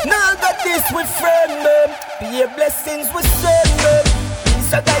them. Now got this with friend them. Be a blessings we send them.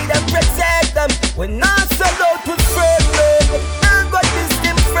 Peace a guide and protect them. We not sell out with friend them. Now got this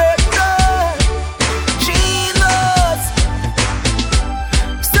them friend them. Genius.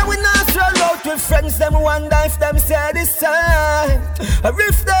 Say we not sell out with friends them. Wonder if them satisfied. Or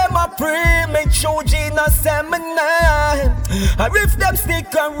if them a pray, make sure Genius send me nine. Or if them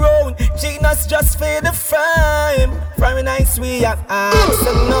stick around, Genius just for the fame. Very nice we have asked,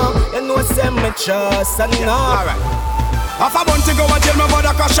 and no, you know send me trust, and no. Alright. Half a bunch to go and jail, my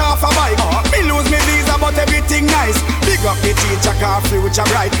brother crash off a bike. Me lose me visa, but everything nice. Big up the teacher, car future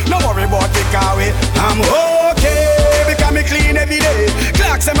bright. No worry about the car way. I'm okay, because me clean every day.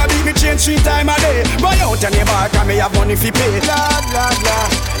 Clocks and my beat me change 3 times a day. Buy out any bar, cause me have money fi pay. Blah, blah, blah.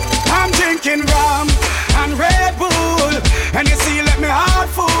 I'm drinking rum and Red Bull, and you see let me heart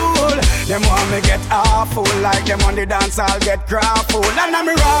full. Them want me get awful like them on the dance I'll get grappled. And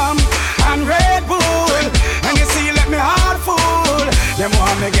I'm rum and Red Bull, and you see let me heart full. Them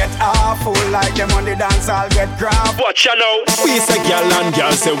want me get awful like them on the dance I'll get grappled. Watch ya now. We say gal and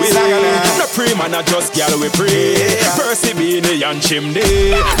gal say we no pre man a just gal we pray. Percy Beanie and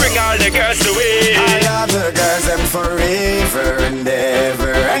Chimney, bring all the girls to we. I love the girls them forever and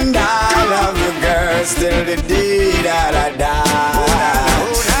ever, and I love the girls till the day that I die.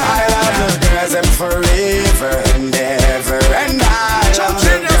 I love the girls them forever and ever, and I love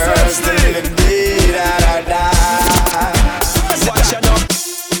the girls till the day that I die. Watch ya now.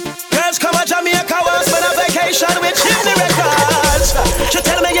 Girls come to Jamaica once for a vacation with Chimney Records. She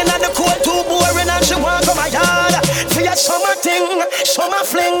tell me you're not the cold too boring and she want come my yard for your summer thing, summer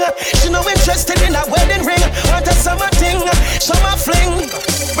fling. She no interested in a wedding ring. Want a summer thing, summer fling.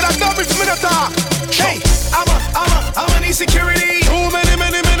 But I know it's minute talk. Hey, I'm an insecurity. Too many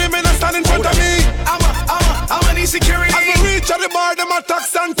men stand in front of me. I'm an insecurity. As we reach at the bar, them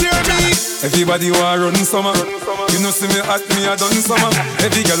attacks and tear me. Everybody want run summer. You know see me at me a done summer.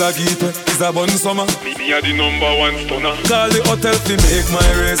 Every girl I get is a bun summer. Me a the #1 stunner. Call the hotel to make my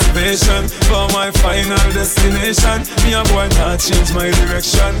reservation for my final destination. Me a boy not change my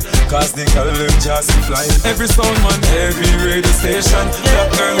direction, cause the girl them just fly. Every sound man, every radio station.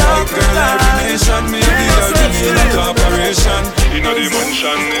 Black girl, white girl, every nation. Me a the girl to need a corporation. In a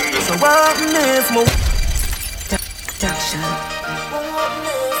dimension in the so what if my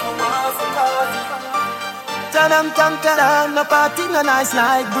Tam no party no nice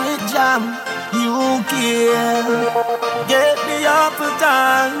like brick jam. You care, get the apple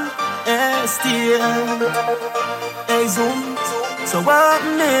time, still. Hey zoom, so what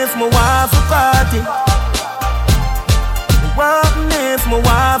if my wife a party? What if my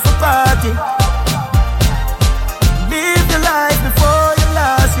wife a party? Live your life before you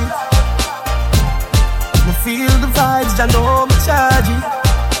lost it. Me feel the vibes, I know me charge it.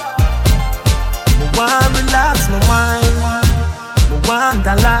 Want relax my mind, me want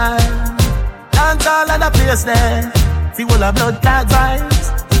a line. Dance all of the place there, feel a blood clot vibes.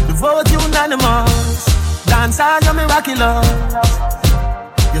 The vote unanimous, dance all your miraculous.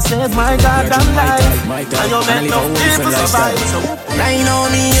 You saved my goddamn life, and you make no people survive. So right now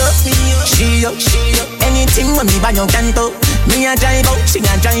me up, she up. Anything when me buy you can't do. Me a drive out, she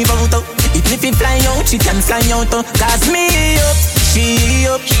a drive out. If it fly out, she can fly out. Cause me up, she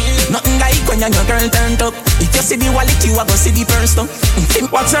up. Nothing like when your girl turned up. If you see the wallet, you a go see the purse too.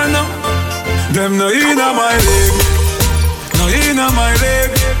 What's her now? Them no inna my leg, no inna my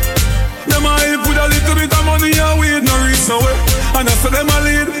leg. Them a help with a little bit of money and weed, no reach nowhere. And I say them a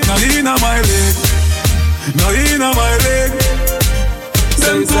lead, no inna my leg, no inna my leg.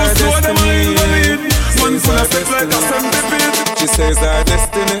 Them too slow, them a invalid. One full of sex like a 70 feet. She says our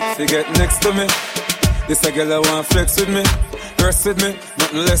destiny, she get next to me. This a girl I want flex with me, rest with me,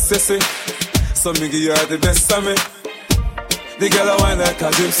 nothing less sissy. So me give her the best of me. The girl I want like a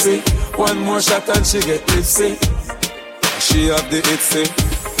gypsy. One more shot and she get tipsy. She have the itsy,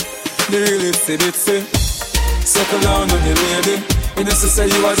 the real itsy bitsy. Circle down on the lady. You know say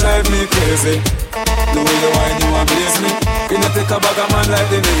you a drive me crazy. The way you whine you amaze me. You know take a bag of man like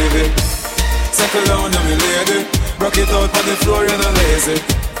the Navy. Circle down on me lady. Rock it out on the floor, you're not lazy.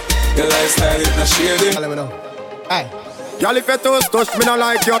 Your lifestyle is not shady. Let me know. Hey, y'all if you toast touch, me not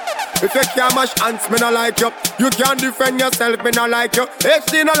like you. If you can't mash hands, me not like you. You can't defend yourself, me not like you.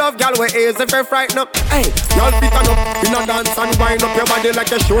 HD no love, y'all we easy if you frighten up. Hey, y'all fit on up, in a dance and wind up your body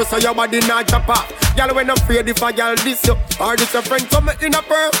like a show, so your body not drop off. Y'all when afraid if a y'all diss you, or this your friend come in a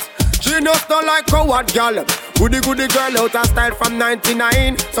purse. Genius don't like coward y'all. Goody girl out of style from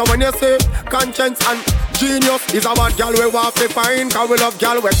 99. So when you say conscience and genius is a bad girl we want to find. Cause we love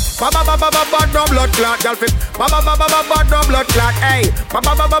girl with bad no blood clot girl fit. Bad no blood clot. Hey, bad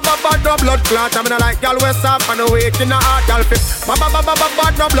no blood clot. I mean I like girl we soft and awake in the heart girl fit. Bad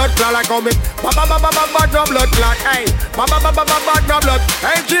no blood clot like how me. Bad no blood clot. Hey, bad no blood.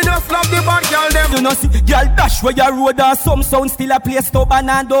 Hey, genius love the bad girl them. You know see, girl dash where your road or some sound still a play stubborn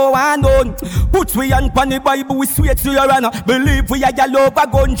and do and done. Put we on the Bible, we swear to your honor. Believe we are your love a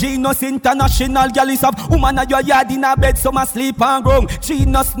gun. Genius international, girl is up. Woman at your yard in a bed, some a sleep and grown.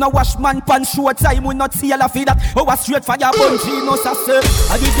 Genius no wash man pan short time, we not see all of that. Oh, a straight fire bun. Genius a say,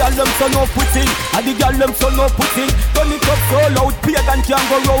 a the girl them so no putting, a the girl them so no putting. Turn it up so loud, pagan can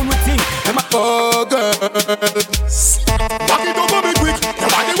go round with thing. Oh girl, back it up a bit quick, your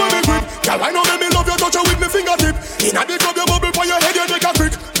body will be grip. Girl, I know me love you, touch you with me fingertip. Inna the club, you bubble for your head, you make a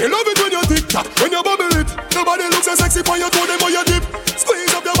creak. Me love it when you tick tock, when you bubble it. Nobody looks so sexy for your toe, them or your dip.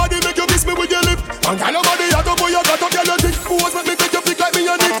 Squeeze up your body, make you kiss me with your lip. And girl, your body hot up, boy, you got up, girl, you thick. Who was make me take you thick like me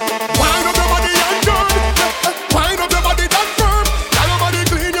and Nick? Why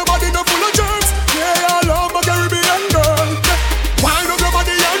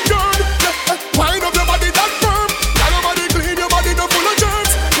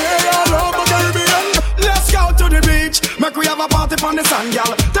have a party on the sun,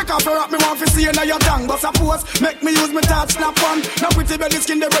 girl. Take off your rock, me want to see you now your tongue. But suppose, make me use me touch, snap on. Now pretty belly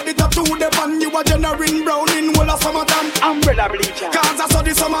skin, they ready to do the pan. You a generating brown in whole of summertime. Umbrella bleacher. Cause I saw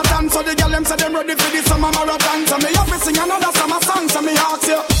the summertime, so the girl them say them ready for the summer marathon. So me have to sing another summer song, so me ask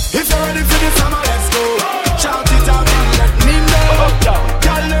you, if you're ready for the summer, let's go. Shout it out and let me know.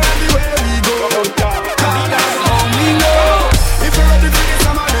 Girl, you're everywhere we go. Cause that's all me know. If you're ready for the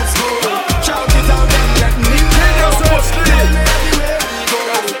summer, let's go. Shout it out and let me know. Girl, you're everywhere we go.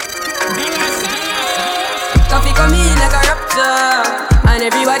 Coffee come in like a rapture, and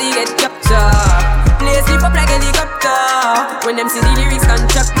everybody get captured. Play sleep up like a helicopter when them see the lyrics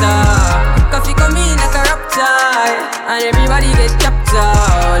constructor. Coffee come in like a rapture, and everybody get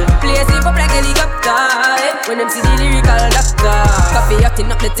captured. Play sleep up like a helicopter when them see the lyrical doctor. Coffee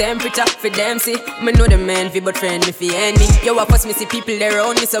acting up the temperature for them see. Me know the man fi but friend me fi enemy. Yo I fuss me see people there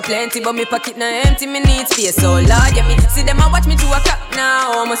around me so plenty, but me pocket now empty. Me need space so large. Yeah me see them a watch me 2 o'clock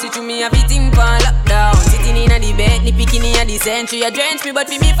now. Must see through me everything for lockdown. Sitting in a the bed, ni picking in a the century. A drench me but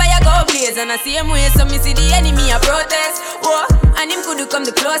fi me fire go blaze. And I same way so me see the enemy a protest. Whoa, and him could come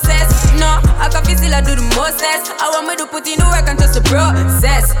the closest. No, I can feel still I do the mostest. I want me to put in the work and trust the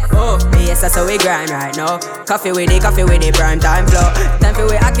process. Oh, yes that's how we grind right now. Coffee with the prime time flow. Time for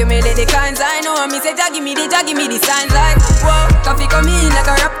we accumulate the kinds I know. Me say give me the signs like whoa. Coffee come in like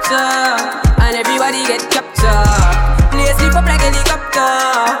a rapture, and everybody get captured. Play sleep up like a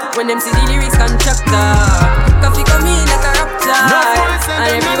helicopter when them see the lyrics constructor. Coffee come in like a rapture,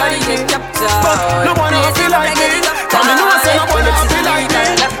 and everybody get captured. No one else feel like me. Come me know say no one else feel like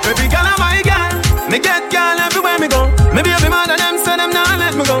me. Baby girl I'm my girl. Me get girl everywhere me go. Maybe every man of them say them nah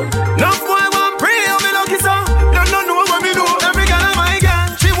let me go. No boy want pray how me lucky so. Don't know what me do. Every girl I'm my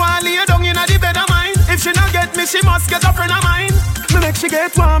girl. She want lay down in a the bed of mine. If she not get me, she must get a friend of mine. Me make she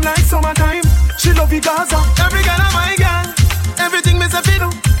get warm like summertime. She love the Gaza. Every girl I'm my girl. Everything me say fi do,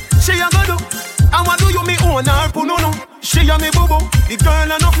 she a go do. And what do you me own her put no no? She a me boo boo. The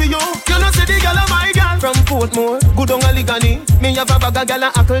girl enough for you. You know see the girl a my girl. From Portmore, good on a ligani. Me have a bag of girl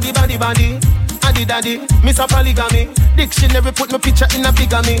a ackle the body. Addy daddy, miss a polygamy. Dictionary put my picture in a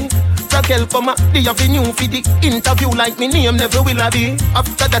bigamy. Raquel come a day of the new for the interview like me name never will I be.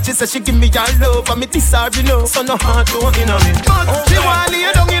 After that she say she give me her love and me decide you know. So no heart to in a me. But she want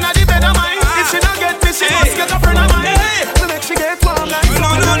lay down in a the bed of mine. If she not get me, she must get a friend of mine. To make she get warm like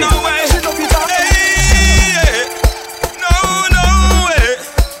no way. She love it up. No way.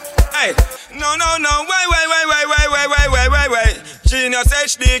 Hey, no way.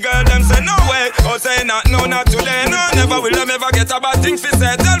 GeniusHD girl, them say no way. Oh, say not today. No, never will them ever get a bad thing fi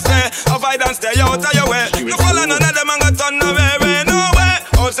say. Tell say, avoid and stay out of your way. No follow none of them and go turn no way. No way.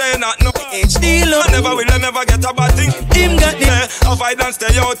 Oh, say not no HD love. Never will them ever get a bad thing. Him got the avoid and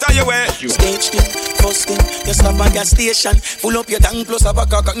stay out of your way. Stage thing, first thing, you stop at gas station. Full up your tank plus have a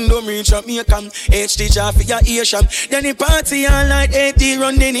cock and don't reach up me come. HD jar for your Asian. Then the party all night, 80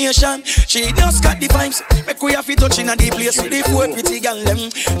 run the nation. She just got the vibes. Make we have to touch in a deep place with the four pretty gal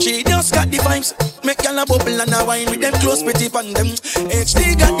them. She just got the vibes. Make gal a bubble and a wine with them close pretty pan them.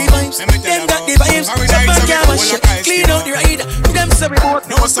 HD got the vibes. Them got the vibes. Some man can't wash it. Clean out the ride. Them say we both.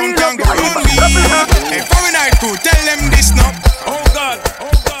 No some can go on me. Hey, foreign night crew, tell them this now. Oh God.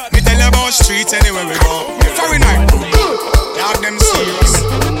 Me tell you about streets anywhere we go. Hey, foreign night crew, have them serious.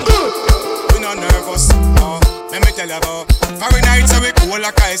 We not nervous. Let me tell you about foreign nights so we cool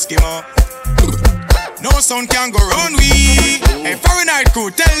like a Eskimo. No sound can go round we. Hey, foreign night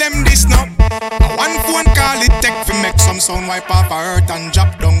crew, tell them this now. One phone call it take to make some sound wipe off a hurt and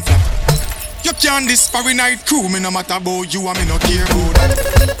drop down flat. You can't this foreign night crew, me no matter about you and me no care about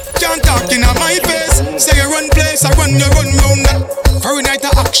that. Can't talk in my face. Say you run place, I run, you run round that. Foreign night a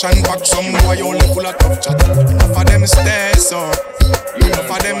action pack, some boy only full of tough chat. Enough of them stairs up. Enough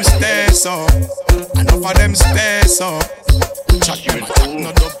of them stairs up. Enough of them stairs up. Chat them a chat,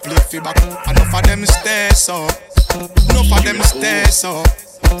 no double play feedback. Enough of them stairs up. Enough of them stairs up.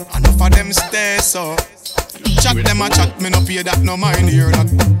 Enough of them stairs up. Chat them a chat, me no pay that, no mind hear that.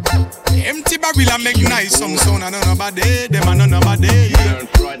 Empty barrel a make nice, some sound and nobody, them a nobody.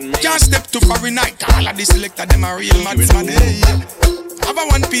 Can't step to foreign night, all of the selector, them a real mad smaddy. Have a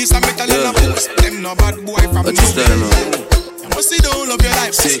one piece of metal in a post, them no bad boy from me. You must see the whole of your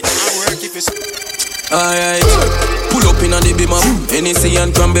life, I work if it's alright, pull up in on the beamer. NEC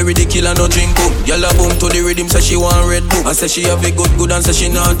and cranberry, the killer no drink up. Yalla boom to the rhythm, say she want Red Bull. And say she have a good and say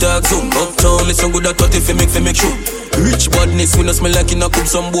she not talk so. Uptown, listen good at 30 fi make sure. Rich badness, we no smell like in a cup.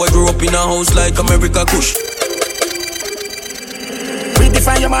 Some boy grew up in a house like America Kush.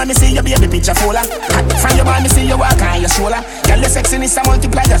 Define your man, me see your baby picture fuller. From your man, me see you walk on your shoulder. Girl, the sexiness a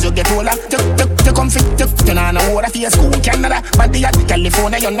multiply as you get older. You come fit, turn on a water for your school, Canada. Body at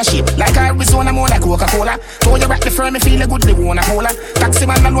California, you're no shape. Like Arizona, more like Coca-Cola. So you rock the firm, me feel a good, they wanna hold her. Taxi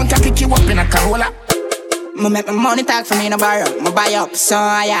man alone can pick you up in a Corolla. Me make my money talk for me no borrow. Me buy up, so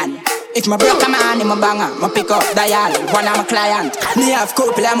I am. If my broke a man in my banger, me pick up dial. One of my client. Me have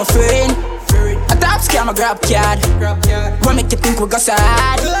couple, I'm a friend. A top scam, a grab card. What make you think we go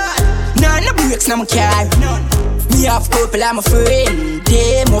sad? None of breaks, no my car. Me have couple, I'm a friend.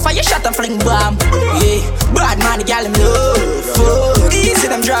 Damn, off you shot and fling bomb. Yeah, bad man, the gal in love. Easy,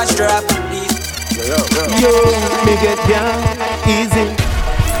 them draws drop. Yo, me get down easy.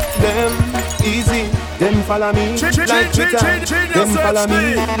 Them easy. Them follow me like Twitter. Them follow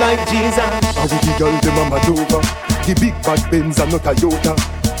me like Jesus. I with the girl, them a mad over. The big bad Benz and not Toyota.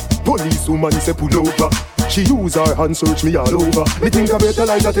 Police woman say pull over. She use her hand search me all over. Me think I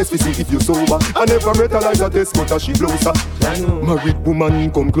brutalize a test to see if you sober. I never brutalize a test but she blows her. Married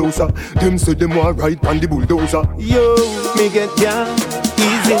woman come closer. Them say them want ride on the bulldozer. Yo, me get down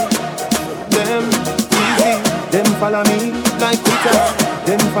easy. Them easy. Them follow me like Twitter.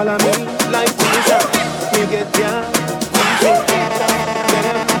 Them follow me like Jesus. Me get down easy.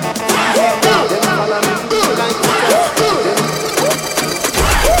 Them follow me like Twitter.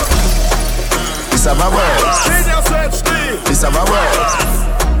 It's our words. It's our words.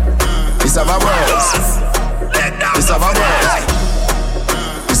 It's our words. It's our words.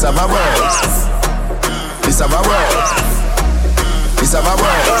 It's our words. It's our words. It's our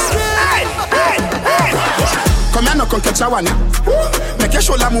words. Come here, no come catch a one. Make your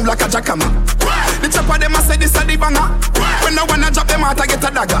shoulder move like a jackhammer. The chopper them a say this a the banger. When no one a drop them out I get a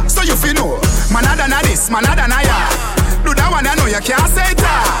dagger. So you feel know, man a than a this, man a than a ya. Do that one I know you can't say it.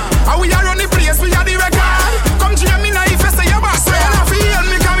 How we are on the place, we are the record. Come to me now if you say you're back. So you not feel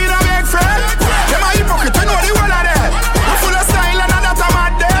me come in a big friend. Them a hypocrite, you know the one of them. We full of style and that a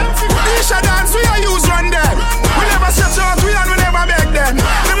mad them. These a dance we a use run them. We never stretch out, we and we never beg them.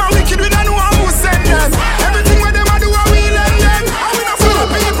 Them a wicked, we don't know who send them. Everything where them a do a we lend them. And we not full of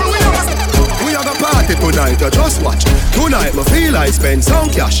people, we don't. We have a party tonight, just watch. Tonight me feel I spend some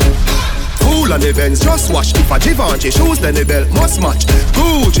cash. Cool on events, just watch. If a Givenchy shoes, then the belt must match.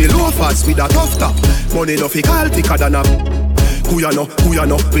 Gucci loafers with a tough top. Money no fi call thicker than a. Who ya know,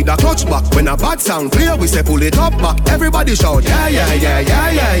 with a clutch back. When a bad sound clear, we say pull it up back. Everybody shout, yeah, yeah, yeah,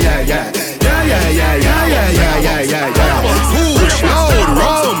 yeah, yeah, yeah, yeah. Yeah, yeah, yeah, yeah, yeah, yeah, yeah, yeah, yeah. Push, loud,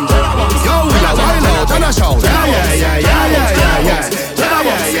 rum. Yo, we a wild out and a shout. Yeah, yeah, yeah, yeah, yeah, yeah, yeah. Yeah,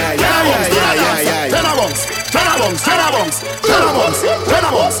 yeah, yeah, yeah, yeah, yeah, yeah. Ten a bunks, ten a bunks, ten a bunks, ten a bunks, ten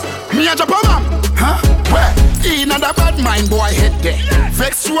a bunks. Me a jump on, huh? Where? In a the bad mind boy head there.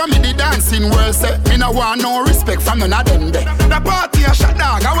 Vex show me the dancing world say. Me no want no respect from none of them there. The party a shot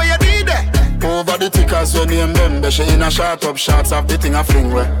dog, how you did there? Over the tickers when name them. She in a shot up shots of the thing a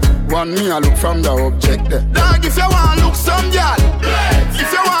fling where. One me a look from the object there. Dog if you want look some girl,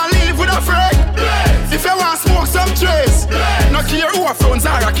 if you want live with a friend, if you want smoke some trace, no care who a phones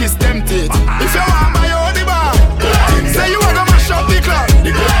are a kiss them teeth. If you want buy your the bar, say you want to mash up the club.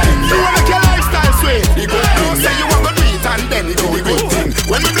 You want make your lifestyle sweet. Say you want to do it and then do the good thing.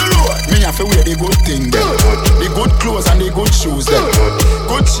 When we do road, me have to wear the good thing then. The good clothes and the good shoes then.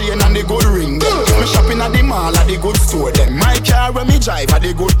 Good chain and the good ring then. Me shopping at the mall at the good store then. My car when me drive at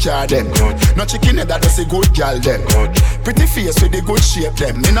the good car then. No chicken head that does a good gal then. Pretty face with the good shape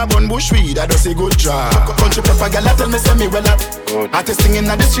them. In a bun bush weed that does a good job. Country pepper gal tell me say me well up. Artist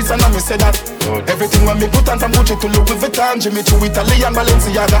singing at the streets and I me say that. Everything when me put on from Gucci to Louis Vuitton, Jimmy to Italian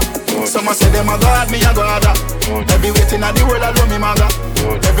Balenciaga. Some say them a god, me a god. Every waiting at the world I love me mother.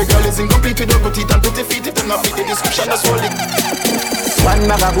 Every girl is incomplete with good teeth and pretty feet. It will not fit the description that's holding. One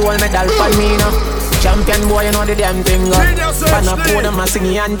bag of gold medal for me now. Champion boy, you know the damn thing. Man a pour them a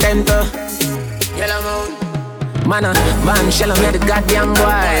singing anthem. Yellow moon. Man a man shell me the goddamn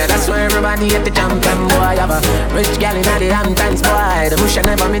boy. That's why everybody hate the champion boy. Have a rich gal in the Hamptons boy. The bush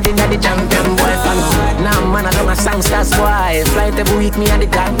never meet in the champion boy. Now man I do my songsters boy. Flight every week me and the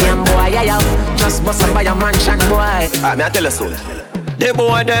goddamn boy. Yeah, yeah. Just bust up by a mansion boy. Me I tell you soon. The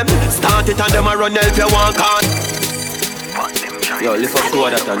boy them start it and them a run help you walk on. Yo, lift up to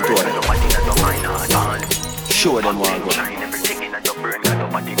that and to that. Show them what I go.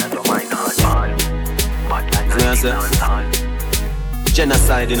 You know what I'm saying?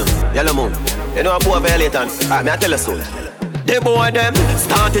 Genocide, you know. Yellow moon. You know a boy violate and me I tell you so. The boy them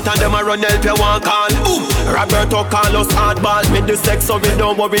start it and them a run help you one call. Roberto Carlos hardball. Me the sex so we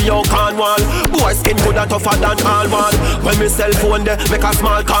don't worry you can't wall. Boy skin good and tougher than all wall. When me cell phone there make a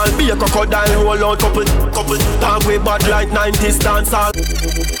small call. Be a crocodile roll out couple talk way bad like 90s dancehall.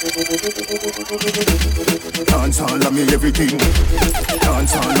 Dancehall of me everything.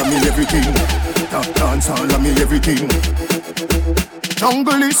 Dancehall of me everything. Dancehall of me everything.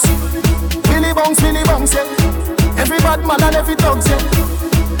 Jungle is Billy Bounce, yeah. Every bad man and every dog, yeah.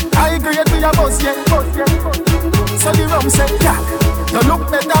 I agree with your boss, yeah. So the rum say, yeah. You look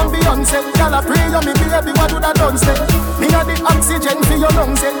better than Beyonce. Y'all a pray you me baby, what would I done say? Me a the oxygen for your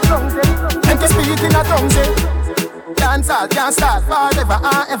lungs, yeah. And to speak in a tongue, say. Dancehall can't start forever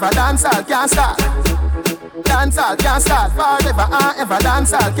and ever. Dancehall can't start. Dancehall can't start forever and ever.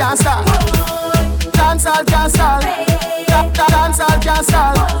 Dancehall can't start. Dancehall can't start. Dancehall can't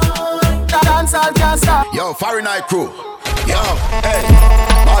start. Dancehall can't start. Yo, Fahrenheit crew. Yo, hey.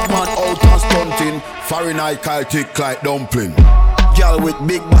 Bad man out and stunting. Fahrenheit Kyle tick like dumpling. Girl with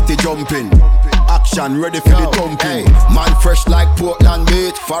big body jumping. Action ready for the thumping. Man fresh like Portland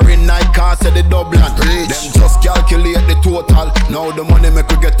beach. Fahrenheit can't say the Dublin. Them just calculate the total. Now the money make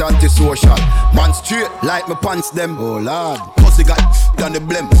we get antisocial. Man straight like my pants them. Oh lord. Pussy got done the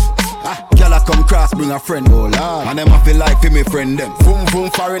blim. Girl I come cross bring a friend. Oh lord. And them I feel like for me friend them. Boom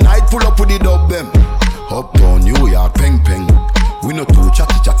boom Fahrenheit pull up with the dub them. Uptown New York peng peng. We no too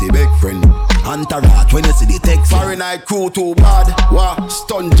chatty big friend. Antarat when you see the text. Fahrenheit crew too bad, wah,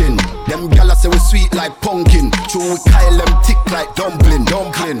 stunting. Them gala say we sweet like pumpkin. True we Kyle them tick like dumpling.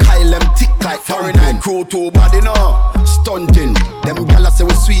 Kyle them tick like Fahrenheit crew too bad, you know. Stunting. Them gala say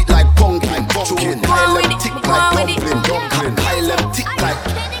we sweet like pumpkin. True we Kyle them tick like dumpling. Kyle them tick like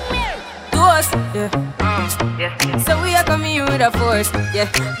Ghost, yeah. So we are coming here with a force, yeah.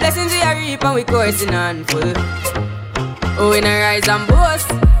 Blessings we are reap and we coursing on full. Oh, we not rise and boast.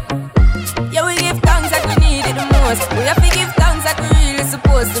 Yeah, we give thanks like we need it the most. We have to give thanks like we really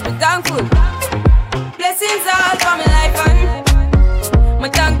supposed to be thankful. Blessings all for my life and my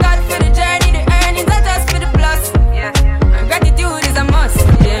thank God for the journey, the earnings are just for the plus. Yeah, and gratitude is a must.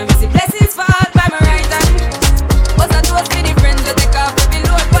 Yeah, we see blessings fall by my right hand. What's that toast for the friends that take off every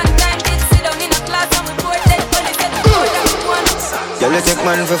load one time? Did sit down in a class and we board dead when they get the board that we want. Yeah, let's take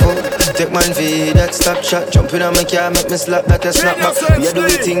man for food. Take man for that stop shot. Jump in on my car, make me slap that a snap back. You do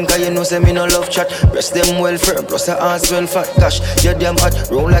it thing, cause you know say me no love chat. Breast them well firm, plus the ass well fat. Gosh, you damn hot,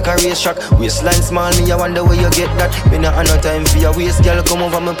 roll like a race track. Waistline small, me I wonder where you get that. Me not have no time for your waist, girl, come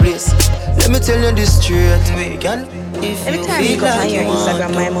over my place. Let me tell you this straight, we can. If every you time you feel go on like your you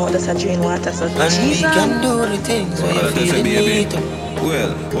Instagram, my mouth does a drain water, so and we can do the things where you feel the need to.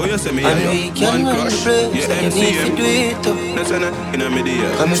 Well, oh you say me and we can run the place, yeah, you need to do it too. Listen, in a media.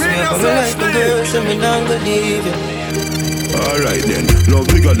 Come and swear for me like the girl, so me not gonna leave you. Alright then, love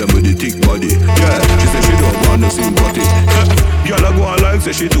bigger than with the thick body. Yeah, she say she don't want no sympathy. Girl I go on like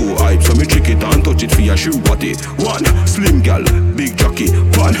say she too hype, so me trick it and touch it for your shoe party. One, slim gal, big jockey.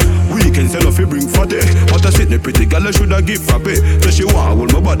 One, weekend sell off you bring fatty. But I sit the pretty gal I shoulda give for pay. So she want hold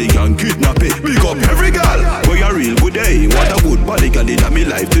my body and kidnap it. Big up every gal, where you real good day. What a good body gal in me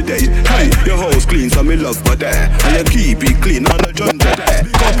life today. Hey, your house clean so me love for there. And you keep it clean on the jungle.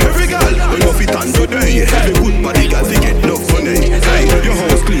 Big up every gal, where you fit on today. Every good body gal to get love for day. Hey, your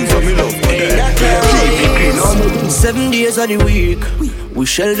house clean so me love for there. Keep it clean on the 7 days of the week, we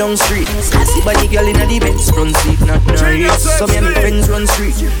shell down street. See body girl in the Benz front seat, not nice. So me and my friends run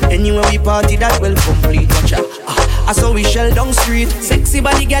street. Anywhere we party, that well complete. Watch out. I saw we shell down street. Sexy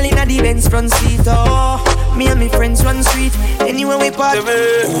body girl in the Benz front seat. Oh, me and my friends run street. Anywhere we party.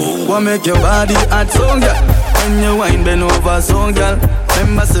 What make your body hot, so girl? When you wine bend over, so girl.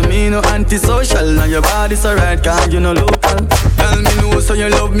 Remember say me no antisocial. Now your body's alright, cause you no local. Tell me no, so you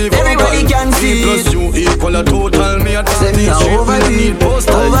love me vocal. Everybody can see me plus you equal a total. Me a say me a over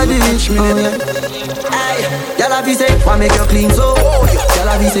the reach me then. Y'all have say, why make you clean so? Y'all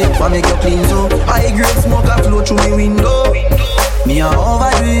have say, why make you clean so? High grade smoke a flow through me window. Me a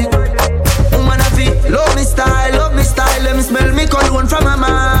overdo it. Woman a feel, love me style. Let me smell me cologne from my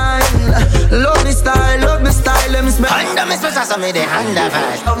mind. Love me style. Let me smell. Under me special, so me the under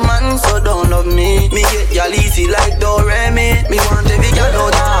vibe. Love man, so don't love me. Me get y'all easy like Doremi. Me want every girl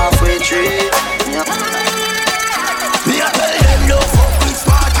out halfway tree. Me a tell them no fuck with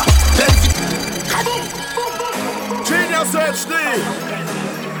Sparta. GeniusHD.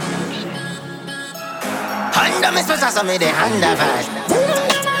 Under me special, so me the under vibe.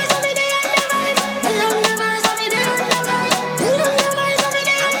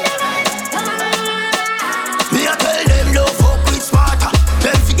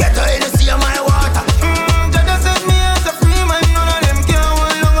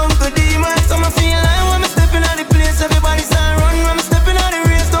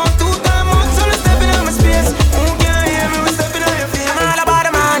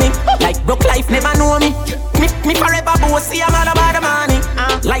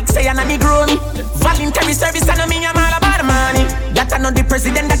 the service and me, I'm all about the money. That I know the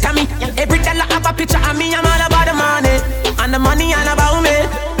president, that I me. Every dollar have a picture of me, I'm all about the money. And the money all about me.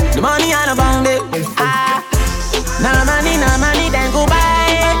 The money all about me. No money, then go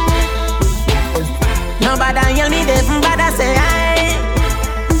buy. Nobody yell me, they from bad, I say aye.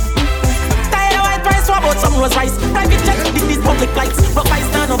 Tired of white price, what about some rose rice? Private jet, these public flights. Rock ice,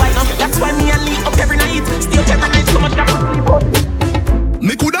 no buy no. That's why me and Lee up every night. Still every night, so much that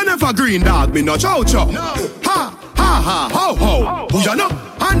me coulda never green dog, me no chow chow. No. Ha, ha, ho, ho. Who ya know?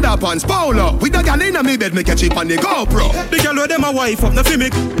 Underpants, polo. With the gal inna me bed, me catch it on the GoPro. The gal with them a wife up the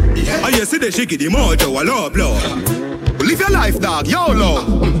fimic. I hear see the shaky the mojo a low blow. Live your life, dog,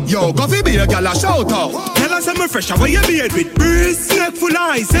 YOLO. Yo, coffee be a gal a shout out. Tell us I'm fresh, how you beard with breeze. Neck full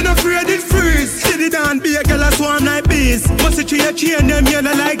ice, and afraid it freeze. See the down, be a gal a swarm like bees. Must it tree a chain, them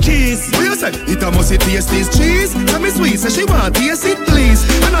yellow like cheese. What you say? It a must it taste this cheese. Tell me sweet, say she want taste it, please.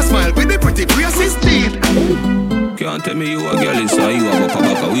 And I smile with the pretty racist teeth. Can't tell me you a girl is you have a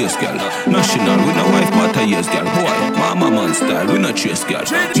back a waist girl. National, we no wife but a yes girl. Boy, mama man style, we no chase girl.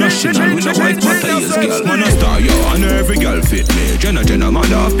 National, we no wife but a yes girl. Man a star, yo, and every girl fit me. Jenna,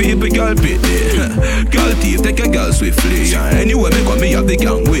 mother of people, girl fit me. Girl thief, take a girl swiftly. Anyway, me come me have the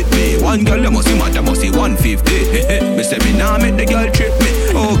gang with me. One girl, you must see matter, must see 150. Me say me nah make the girl trip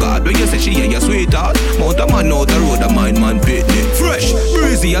me. Oh God, when you say she ain't your sweetheart, mount a man out the road, a mind man pit me. Fresh,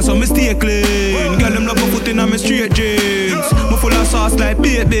 breezy, and so me stay clean. Girl, them love a foot in a me straight jeans. Me full of sauce like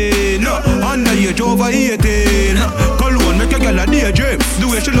baby. No, underage over 18. Cologne make a girl a daydream. The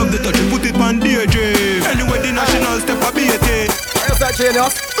way she love the touch, she put it on daydream. Anyway, the national step a beat it. Yes, I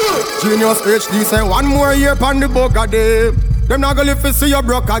Genius HD say 1 more year pan the book a day. Them not gonna live to see you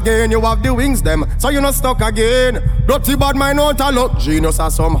broke again. You have the wings them, so you not stuck again. Dirty bad mind out a look. Genius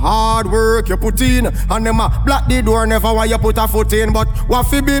has some hard work you put in, and them a block the door never why you put a foot in. But what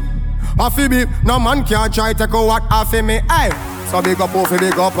fi be? No man can't try take a what off of me. Hey, so big up,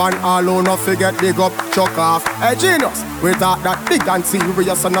 big up, and all who not forget big up, chuck off. Hey Genius, we talk that big and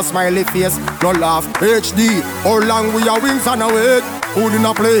serious and a smiley face, no laugh. HD, how long we are wings and a wait? Food in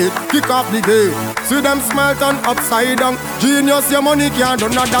a plate, kick off the day. See them smile turn upside down. Genius, your money can't do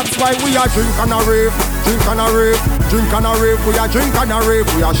not. That's why we are drink and a rave, drink and a rave, drink and a rave. We are drink and a rave.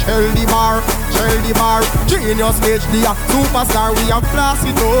 We are shell the bar. Genius HD, a superstar. We are blast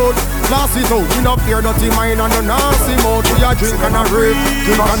it out. We not fear dirty mind and the nasty mouth. We are drink and a rave,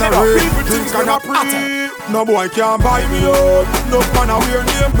 drink and a rave, drink and a party. No boy can't buy me out. No man a wear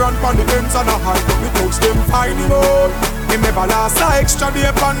name brand pon the ends and a hide up the thugs them find him out. Him never last a extra day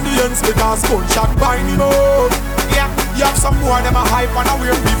pon the ends because gunshot bind him out. Yeah, you have some boy them a hype and a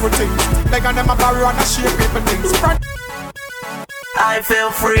weird people things. Like and them a borrow and a share people things. I feel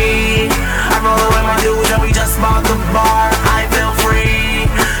free. I roll with my dudes and we just bought the bar. I feel free.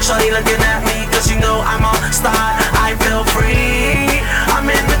 Shorty looking at me cause she know I'm a star. I feel free. I'm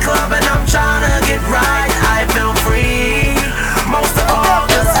in the club and I'm trying to get right. I feel free. Most of all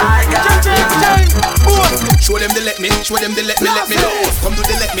cause I got Show them they let me, show them they let me, let me know. Come do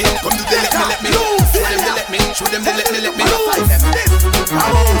they let me, come do they let me, let me know. Show them they let me, show them they let me, let me know.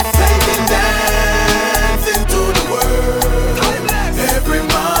 I'm taking dancing to the world. Every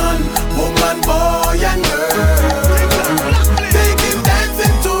man, woman, boy and girl. Taking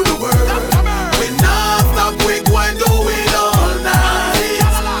dancing to the world. We not stop, we going do it all night.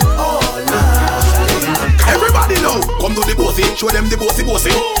 All night. Everybody know, come do the bossy, show them the bossy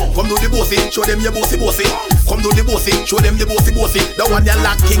bossy. Come do the bossy, show them your bossy bossy. Come do the bossy, show them the bossy bossy. The one you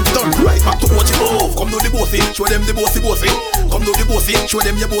like Kingston, right back to what you move. Come do the bossy, show them the bossy bossy. Come do the bossy, show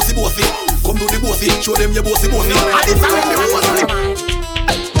them your bossy bossy. Come do the bossy, show them your bossy bossy. And it's how the bossy.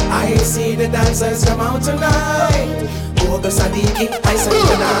 I see the dancers come out tonight. Boga Sadiki, I say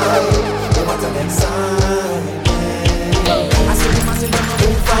tonight. Oh, what an excitement. I see them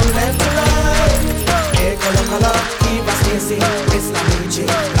move from left to right. Hey, color, keep us facing. It's La Michi,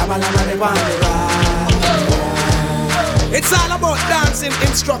 Lama, they want to ride. It's all about dancing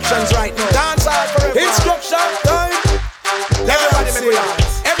instructions right now. Dance all forever. Instruction time. Everybody make it.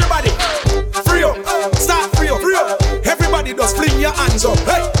 Everybody, free up. Start free up. Everybody just fling your hands up.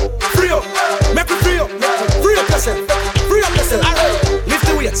 Hey, free up. Make it free up. Free up yourself. Free up yourself. Alright, lift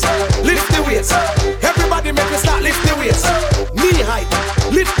the weights. Lift the weights. Everybody make me start lift the weights. Knee height.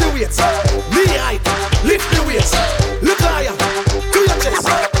 Lift the weights. Knee height. Lift the weights. Look higher. To your chest.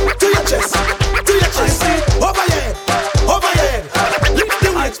 To your chest. To your chest. Over your head. Over your head. Lift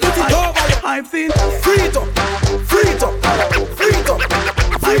the weights. Put it over your head. I feel free it up. Free it up. Free it up.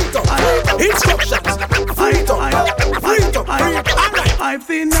 Free it up. Instructions. Free it up. Free it up. Free it up. I've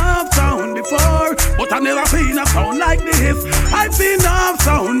been uptown before, but I never been a sound like this. I've seen enough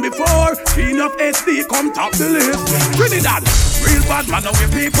sound before. GeniusHD come top the list. Trinidad, real bad man now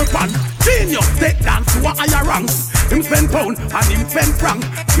with people pan. Genius take dance to a higher ranks. Him spend pound and him spend franc.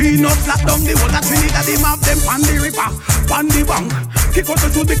 Genius lock down the whole of Trinidad. Him have them on the river, on the bank. Kick out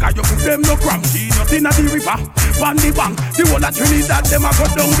the two because you put them no cramp. Genius in the river, on the bank. The whole of Trinidad them a go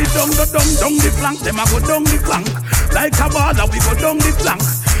down the down the flank. Them a go down the flank. Like a baller we go down the flank.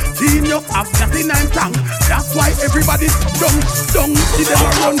 Genius have 39 tank. That's why everybody's down. See them a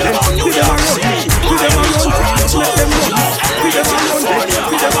run them. See them a run them. See them a run them. Let them run. See them a run them.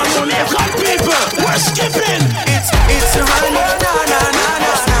 See them a run them. Black people, we're skipping. It's a run, na na na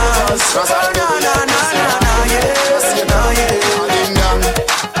na na. Na na na na na. Yes, yeah.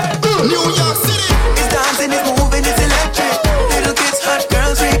 New York City. It's dancing, it's moving, it's electric. Little kids, hot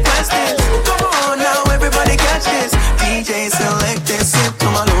girls request it. Come on now, everybody catch this. DJ select this, skip to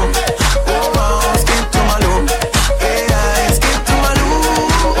my loop. Oh, skip to my loop. Yeah, skip to my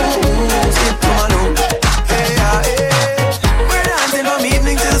loop. Skip to my loop. Yeah. We're dancing from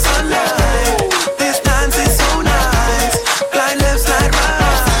evening till sunlight. This dance is so nice. Slide left, slide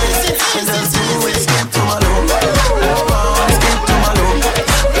right. And that's do it, skip to my loop. Oh, skip to my loop.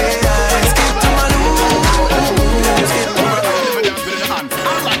 Yeah, skip to my loop. Skip to my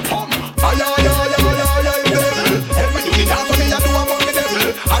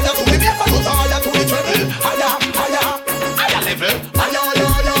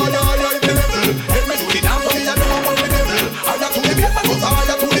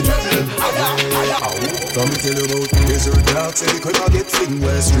From tell you about desert dark, say the quicker get fling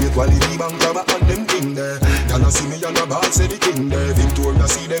where straight while the bank grabber and them king there. Y'all see me on the bar, say the king there. Victoria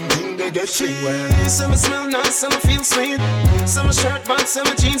see them king, they get fling where. Some smell nice, some feel sweet. Some shirt pants,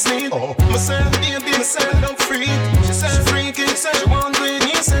 some jeans neat. Myself, baby, myself, I'm free. She said freaky, said she want to eat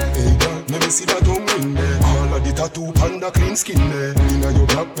me, said. Hey girl, let me see that tongue ring there. All of the tattoo panda clean skin there. Inna your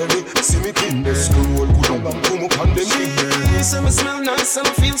blackberry, see me pin there. Scroll good on and come up and them king there. Some smell nice, some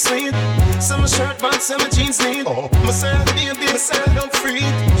feel sweet. Some shirt pants, some jeans neat. Myself, baby, myself, I'm free.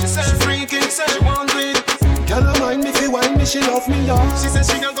 She said freaky, said she want to eat. Girl, I mind me if you whine me, she love me, yeah. She said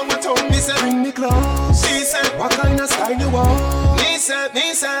she don't go with tongue, me said bring me close. She said what kind of style you want? Me said,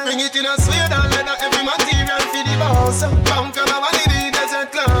 bring it in a suede and leather, every material for the boss. Come from a body, the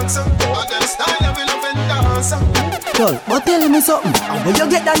desert clocks. But them style I will up and dance. Girl, but tell me something. When you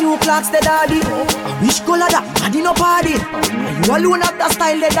get the new clocks, the daddy? Which color that? Daddy no party. You alone have the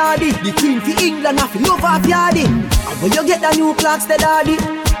style, the daddy. The queen for England, have love of yardy. When you get the new clocks, the daddy?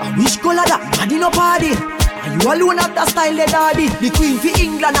 Which color that? Daddy no party. You alone have the style, the daddy. The queen for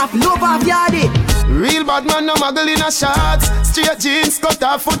England, have love of yardy. Real bad man, no muggle in a shots. Straight jeans, cut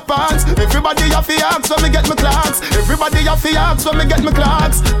off foot pants. Everybody have to ask when me get my clocks. Everybody have to ask when me get my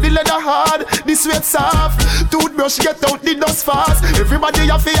clocks. The leather hard, the sweat soft. Toothbrush get out the dust fast. Everybody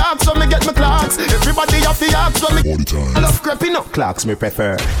have to ask when me get my clocks. Everybody have to ask when me. I love creeping up. Clocks me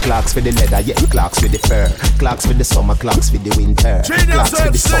prefer. Clocks for the leather, yeah. Clocks for the fur. Clocks for the summer, clocks for the winter. Clocks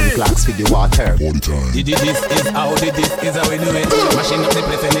for the sun, clocks for the water. This is how we do it. Mashing up the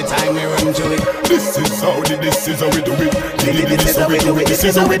place anytime we run to it. This is how we do it. This is how we do it. This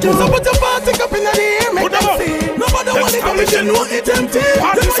is how we do it. So put your party up in the air, make them see. Nobody want it, but you know it's empty.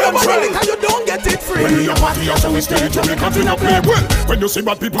 Party central, and you don't get it free. When you party, you so we stay to the country no play. Well, when you see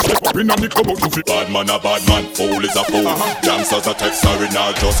bad people step up in and they come out to fit. Bad man a bad man, fool is a fool. Gangsters a text, sorry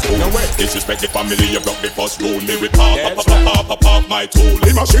not just fool. Disrespect the family, you broke the first rule. Me with pop my tool.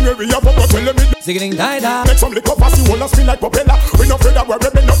 The machinery you pop up, tell them it. Singing die-da. Make some liquor pass you all spin like propeller. We no afraid that we're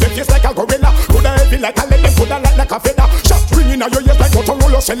rebel, no them face like a gorilla. Coulda heavy like a lead, coulda light like a feather. Shot ringing out your ears like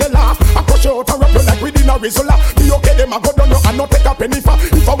Motorola cellular. I push you out and wrap you like within a Rizzola. The okay them a go down you and not take a penny for.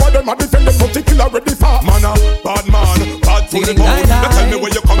 If I want them a defend them, but kill already for. Man a bad man, bad to the bone. They tell me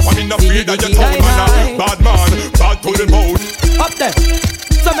where you come from, in the field that you told. Man a bad man, bad to the bone. Up there.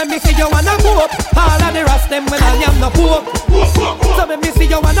 So let me see you wanna go up. All of the rest them when I am no poke. So let me see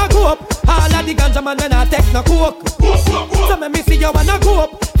you wanna go up. All of the ganja man when I take no coke. So let me see you wanna go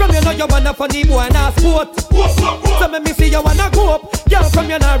up. From you know you wanna funny boy and a sport. So let me see you wanna go up. Girl from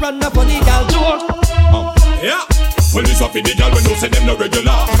you know run a funny girl joke. Yeah. Well, it's up in the girl when you say them no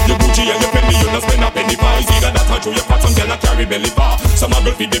regular. You Gucci and you penny, you not spend a penny for. It's either that or show your fat, some girl a carry belly bar. Some a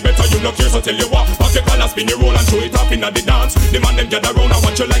girl feed the better, you no care, so tell you what. Pack your collar, spin your roll and show it off in the dance. The man them gather round and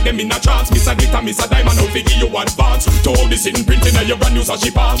watch you like them in a trance. Miss a glitter, miss a diamond, out figure you advance. To all this in printing and your brand new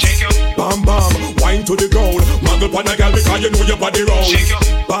sashi pants. Bam bam, wine to the ground. Muggle pan a girl because you know your body round.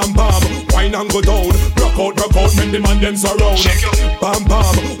 Bam bam, wine and go down. Rock out, make the man them surround. Bam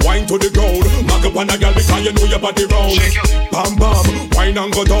bam, wine to the ground. Muggle pan a girl because and you know your body round. Bam bam, wine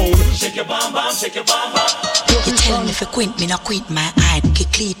and go down. Shake your bam bam, shake your bam bam. You tell me if you quint, me no quint my eye.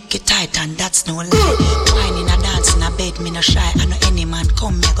 Get clean, get tight, and that's no lie. Wine in a dance in a bed, me no shy. I know any man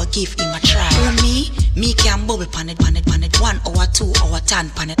come, me go give him a try. For me can bubble pan it. 1 hour, 2 hour, 10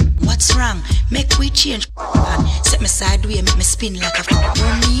 pan it. What's wrong? Make we change. Set me sideways, make me spin like a. For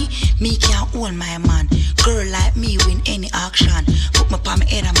me can hold my man. Girl like me win any auction. Put me pa my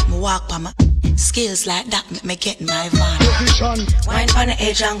head and make me walk pa my. Skills like that make me get in my van. Wine pan the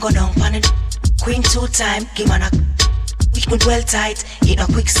edge and go down pan it. Queen 2 time, give man a. We could well tight, in a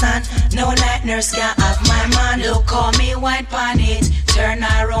quicksand. No night nurse can have my man. Look call me wine pan it. Turn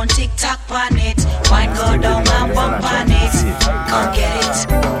around, tick-tock pan it. Wine go down and bump on it. Come get it.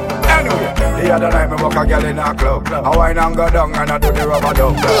 Anyway, the other night me walk a girl in a club. I wine and go down and I do the rubber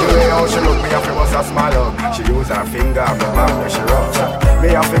dub. She way how she look, me have to bust a smile up. She use her finger on my back where she rubs. Me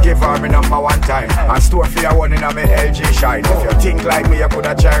have to give her me number 1 time. And store for your one in a me LG shine. If you think like me, you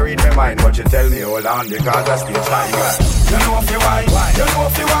coulda try read my mind. But you tell me hold on because I still fine. You know if you wine, you know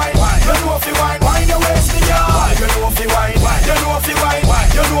if you wine, you know if you wine, wine your waist me girl. You know if you wine, you know if you wine,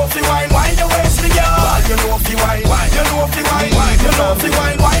 you know if you wine, wine your waist me girl. You know if you wine, you know if you wine, you know if you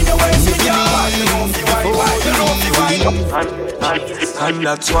wine, wine your waist me girl. You know if you wine, you know if you wine. And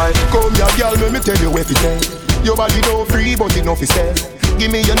that's why come here girl, let me tell you everything. Your body no free but enough is sell. Give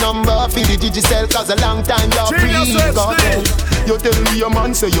me your number for the digicel cause a long time you're free. You tell me your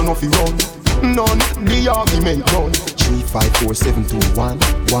man say you no fi run. None, the argument done. 3, 5, 4, 7, 2, 1,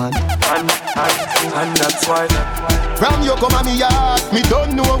 1. And that's why from you come at me yard, me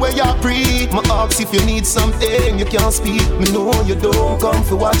don't know where you're free. Me ask if you need something, you can't speak. Me know you don't come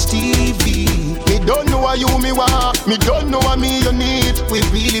to watch TV. Me don't know what you me want, me don't know what me you need. We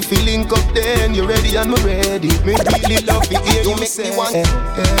really feeling up then, you ready and me ready. Me really love to hear you make me want.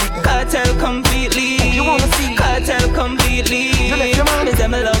 Cartel completely, you wanna see? Cartel completely. You let your man. Me say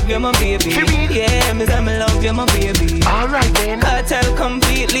me love you, my baby. Yeah, me say me love you, my baby. Alright then. Cartel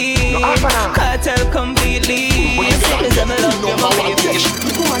completely, no, cartel completely. Me say me love you, my baby.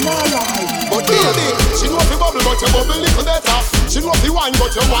 But baby, she know fi bubble but you bubble little better. She know fi wine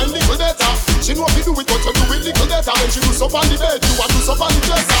but you wine little better. She know fi do it but you do it little better. When she do so on the bed, you want to so on the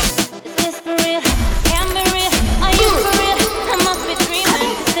dresser. Is this for real? Can be real? Are you for real? I must be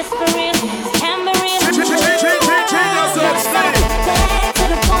dreaming. Is this for real? Can be real? Back to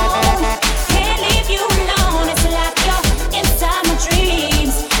the bone. Can't leave you alone. It's like you're inside my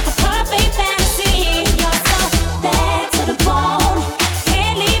dreams. A perfect fantasy. You're so back to the bone.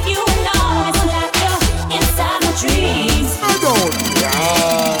 Can't leave you alone. It's like you're inside my dreams.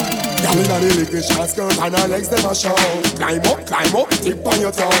 Girl inna the liquid short skirt and her legs them a show. Climb up, tip on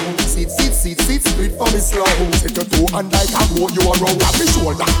your tongue. Sit, split for me slow. Take your toe and like a roll you around. Grab me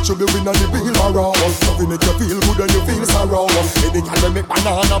shoulder, should be winning the wheel around. Nothing make you feel good and you feel so wrong. Any girl make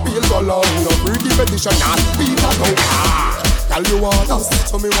banana peel go low. No pretty petition, not beat a go. Girl you want us,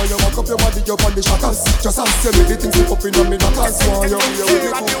 so me when you walk up your body up on the shutters. Just ask you me the things you up in on me knuckles. Why you really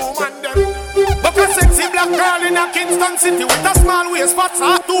cool? But a sexy black girl in a Kingston City with a small waist, fat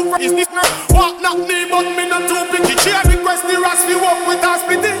heart, 2 is this girl. Walk not me, but me not too picky. She a request the Ras fi walk with her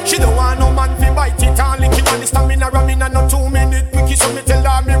splitty. She don't want no man fi bite it and lick it. And the stamina ramina no 2 minute quickie. So me tell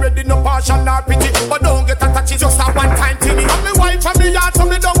her me ready no partial nor pity. But don't get attached, it's just a one-time thingy. And me wife and me yard, so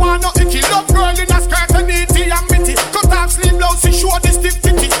me don't want no icky. Love girl in a skirt and neaty and bitty. Cut off sleeve blouse, she show the stiff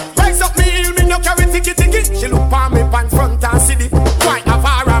titty. Rise up me heel, me no carry ticky. She look pa me pan front and see the white have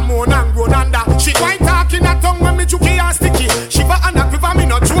her and moan and groan under. She quite talking a tongue when me juky and sticky. She va and a quiver me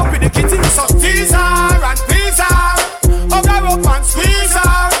not joke with the kitty. So tease her and please her. Hug her up and squeeze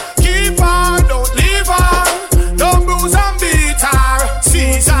her. Keep her, don't leave her. Don't bruise and beat her.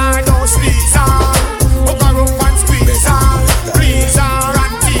 Seize her, don't squeeze her. Hug her up and squeeze her. Please her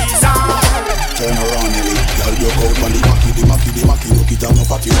and tease her. Turn around, Nelly. Girl, you out on the maki. Look it up, no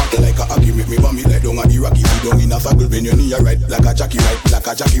fatty like a aggie. Make me want me like down a Iraqi. You down in a circle when you knee right. Like a Jackie right, like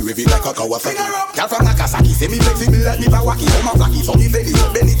a Jackie Revi, like a Kawasaki. Girl from Nagasaki, say me flexible like me Pawaki. I'm a flaky, so me belly,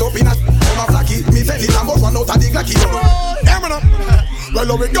 bend it up in a. I'm a flaky, me belly, I'm about one out of the glacky. Hey, man up.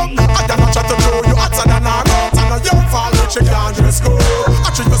 Well, we go. I cannot chat to show you hotter than a goat. And a young fall, she can't dress go.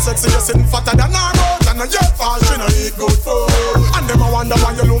 I treat you sexy, you're sitting fatter than a goat. And a young fall, she no eat good food. And them a wonder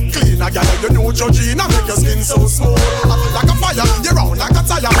why you look clean. I got you know Georgina, make your skin so smooth. I feel like a fire, you're round like a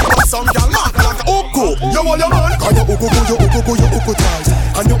tire. But some girl mark like a uku. You want your man? Cause you uku tight.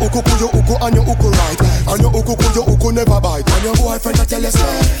 And you uku and you uku right. And your uku never bite. And your boyfriend a tell you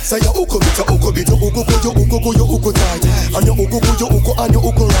say your uku bit, your uku tight. And your uku and your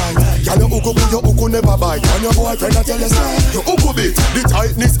uku right. Girl, your uku never bite. And your boyfriend a tell you say your uku bit. The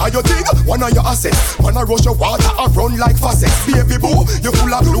tightness of your thing, one of your assets. Wanna rush your water and run like faucets. Baby boo, you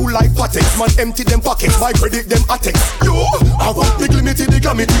full of glue like patex. Man empty them pockets, my credit them attacks. You, I want big limited the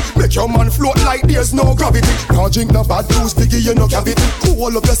glamity. Make your man float like there's no gravity. Now drink no bad juice, biggie you no cavity.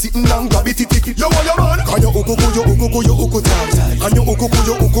 Cool up your sitting and gravity ticket. You want your man? Can your uku tight. And your uku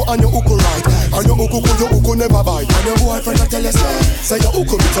and your uku right. And your uku never bite. And your boyfriend a tell you say your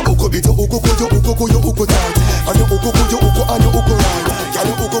uku bit, your uku tight. And your uku and your uku right. Can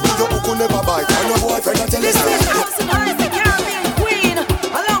your uku never bite. And your boyfriend a tell you say. This is Hudson Harris, the Caribbean Queen,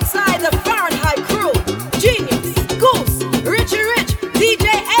 alongside the Fahrenheit crew. Genius, Goose, Richie Rich, DJ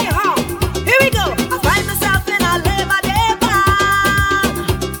A-Hall. Here we go. I find myself in a Labor Day bar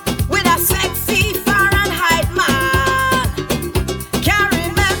with a sexy Fahrenheit man. Can't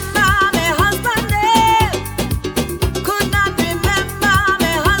remember my husband name. Could not remember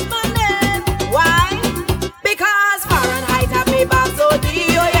my husband name. Why? Because Fahrenheit have me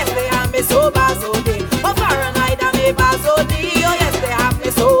bazodi. Oh yes, they have me so bazodi. Oh Fahrenheit have me bazodi. Oh yes, they have me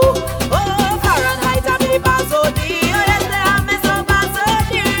so. Oh Fahrenheit have me bazodi. Oh yes, they have me so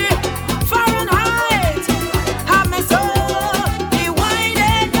bazodi. Fahrenheit have me so. The wine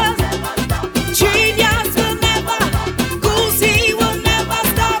angels, genius will never, Goosey will never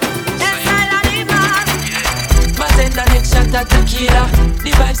stop. Inside of the bar. Bartender next shot at tequila.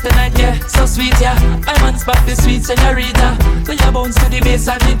 The vibes tonight, yeah, so sweet, yeah. My man spot the sweet señorita. So you bounce to the bass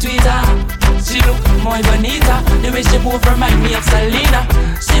and the tweeter. She look more bonita. The way she move remind me of Selena.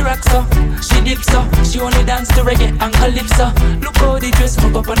 She rocks so, she dips so. She only dance to reggae and calypso. Look how the dress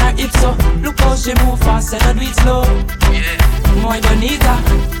hook up on her hips so. Look how she move fast and do it slow. Yeah, more bonita.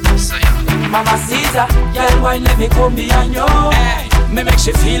 So yeah, Mamacita. Girl, why let me come behind you? Hey, me make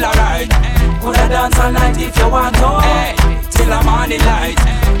she feel alright. Coulda dance all night if you want to. Hey, till the morning light.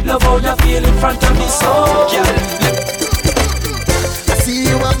 Love how you feel in front of me so. Girl, I see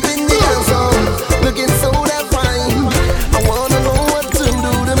you up in the zone, looking so damn fine. I wanna know what to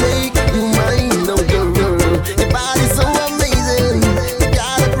do to make you mine, oh girl. Your body's so amazing, you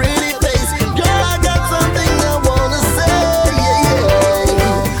got a pretty face. Girl, I got something I wanna say,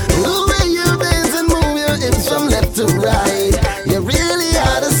 yeah. The way you dance and move your hips from left to right, you're really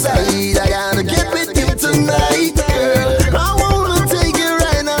out of sight. I gotta get with you tonight, girl. I wanna take you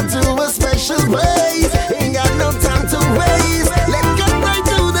right now to a special place. Ain't got no time to waste. Let's get right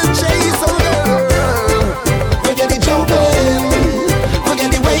to the chase, oh girl. Forget the jumping, forget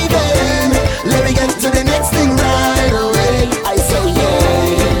the waving. Let me get to the next thing right away. I say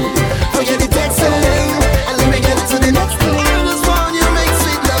yeah. Forget the texting, and let me get to the next thing. I just want you to make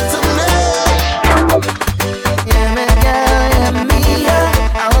sweet love to me. Yeah, me, yeah, me, yeah.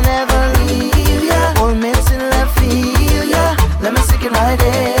 I'll never leave ya. Hold me till I feel ya. Let me stick it right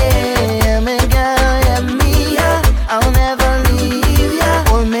there. Yeah, me, yeah, me, yeah. I'll never leave ya.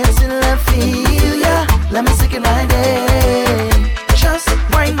 Hold me till I feel ya. Let me stick it right there. Just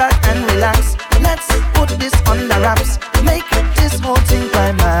wind back and relax. Let's put this under wraps. Make this whole thing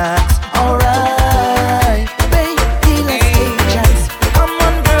climax. Alright, baby, let's take a chance. Come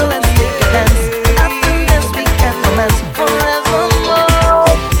on, girl, let's take a dance. After this, we can romance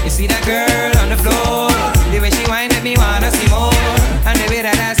forevermore. You see that girl on the floor, the way she whine make me wanna see more. And the way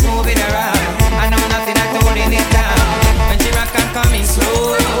that I move it around, I know nothing I holding it down. When she rock and coming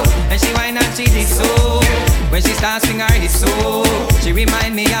slow, and she whine and she dig so. When she starts sing her hit so, she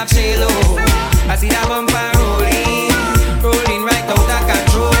remind me of J-Lo. I see that bumper rolling right out of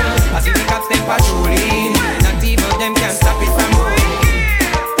control. I see the cops them patrolling, not even them can stop it from rolling.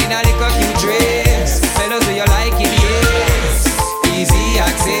 In a little cute dress, fellas do you like it? Yes, easy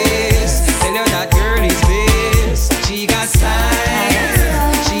access. Tell her that girl is best. She got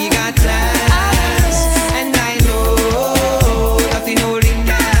style, she got class, and I know nothing holding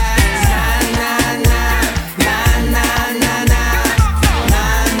that. Na na na na na na na na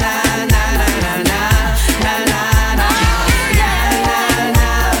na na na na na na na. Na na na na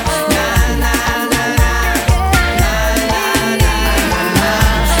na na na na na na.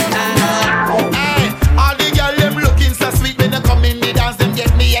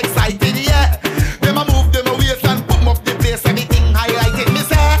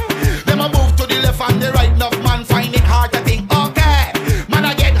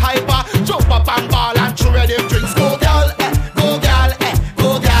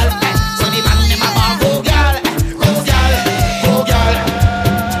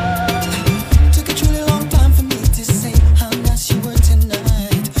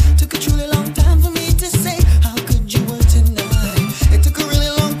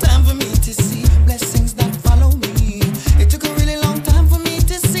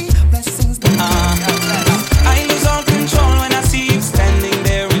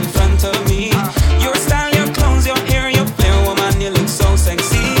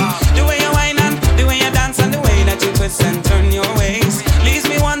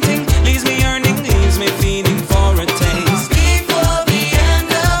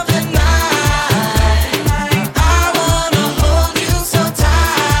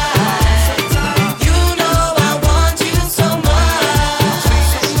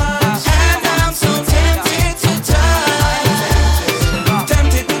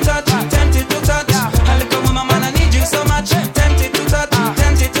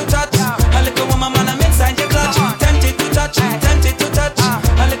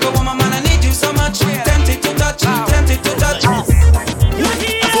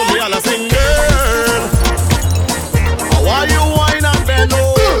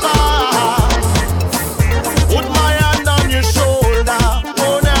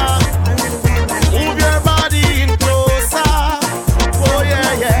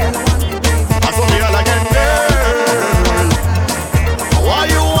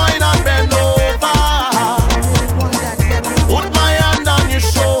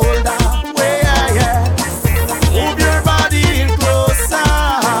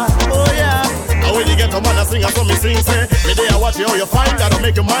 sing, and so me sing, say. Me there watch you how you find, gotta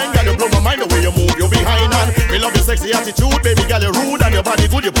make your mind, gotta blow my mind the way you move, you behind and me love your sexy attitude, baby girl, you rude and your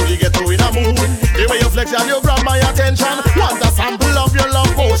body good, you put you get through in a mood. The way you flex and you grab my attention, want a sample of your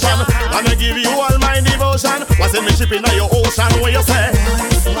love potion, and I give you all my devotion. What's in me shipping on your ocean, where you say?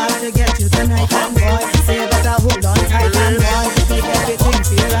 So I to get you tonight, and boy, say you better hold on tight, and boy, keep everything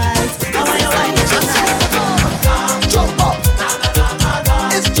feel right. How are you like it tonight? Jump up.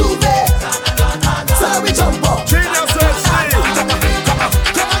 It's Juve. So we jump up. GeniusHD.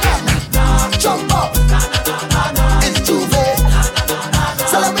 Jump up. It's Juve.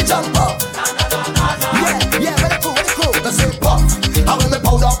 So let me jump up. Yeah, very cool. Let's say pop. I when me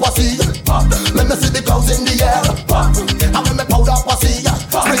powder pussy. Let me see the clouds in the air. I when me powder pussy.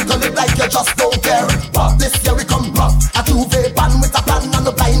 Sprinkle it like you just don't care. This year we come rough. A Juve band with a plan and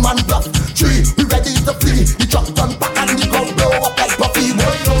the blind man bluff. 3, we ready to flee. The truck done back and the crowd blow up like Buffy.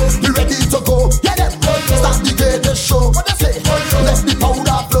 We ready to go. Yeah, them. Start the greatest show. What they say? Let the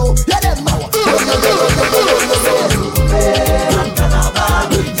powder flow. Yeah, them.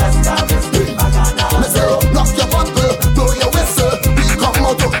 Knock your bottle, blow your whistle. We come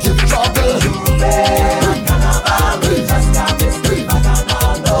out to give trouble.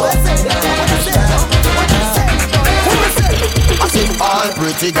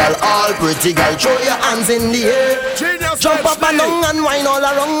 All pretty girl, throw your hands in the air. Jump up and down and whine all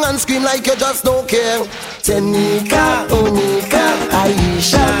around and scream like you just don't care. Tenika, Onika,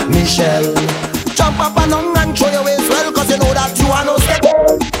 Aisha, Michelle. Jump up and down and throw your waist well, cause you know that you are no step.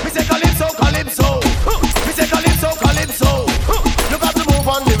 We say Calypso, Calypso. We say Calypso, Calypso. You got to move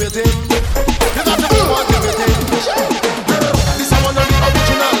on the rhythm. You got to move on the rhythm. This one on the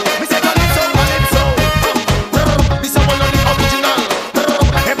original. We say Calypso, Calypso. This one on the original.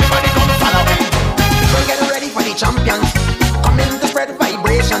 Everybody come follow me. We're getting ready for the champions. Coming to spread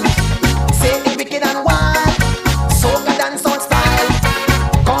vibrations. Say it wicked and wild. Soca dancehall style.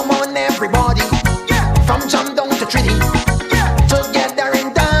 Come on everybody. From jump down to Trinity. Together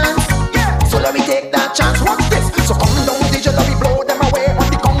in dance. So let me take that chance. Watch this. So come down DJ, let me blow them away. On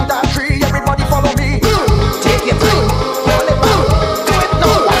the count of 3, everybody follow me. Take your time. Roll it back. Do it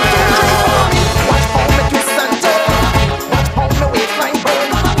now. 1, 2, 3, follow me. Watch how me twist and turn. Watch how me waistline burn.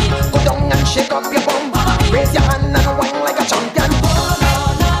 Go down and shake up your bum. Raise your hand and whine like a champion.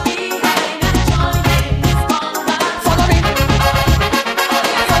 Follow me.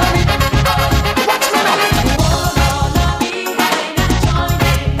 Follow me. Watch me now.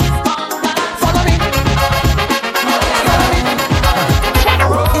 Follow me.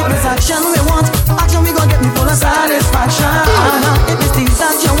 If it's action we want, action we gon' get me full of satisfaction. If it's things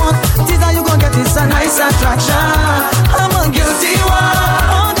that you want, things that you gon' get is a nice attraction. I'm a guilty one.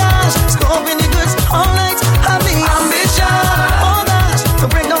 Oh gosh, scoping the goods all night. Have the ambition. Oh gosh, to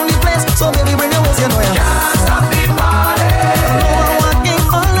break down the place. So baby, bring your waist, you know ya. Can't stop the party. I'm walking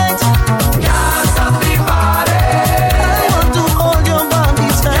all night. Can't stop the party. I want to hold your body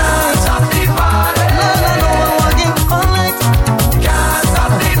tight. Can't stop the party. No, I'm walking all night. Can't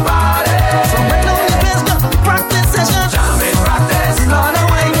stop the party. So break down the place, go practice session. Jam in practice, lot of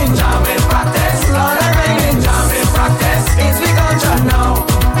whining. Jam in practice, lot of raining. Jam in practice, it's we gon' jam now.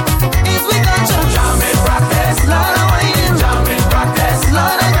 It's we gon' jam. Jam in practice, lot of whining. Jam in practice,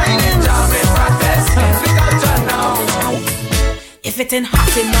 lot of raining. Jam in practice, it's we gon' jam now. If it ain't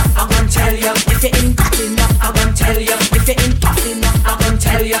hot enough, I'm gon' tell you. If it ain't hot enough, I'm gon' tell you. If it ain't tough enough, I'm gon'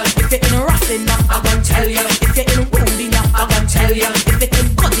 tell you. If it ain't rough enough, I'm gon' tell you. If it ain't rude enough, I'm gon' tell you. If it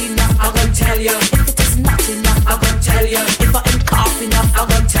ain't good enough, I'm gon' tell you. If it is not enough, I'm gon' tell you. If I ain't cough enough, I'm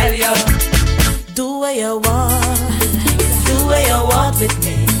gon' tell you. Do what you want. Do what you want with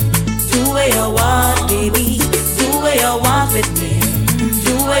me. Do what you want, baby. Do what you want with me.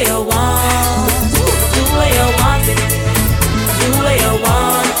 Do what you want. Do what you want with me. Do what you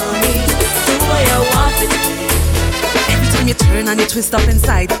want for me. Do what you want with me. Every time you turn and you twist up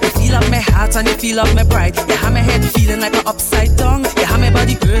inside, you feel up my heart and you feel up my pride. You have my head feeling like an upside down. You have my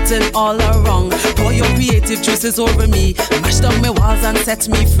body hurting all around. Pour your creative juices over me. Mash down my walls and set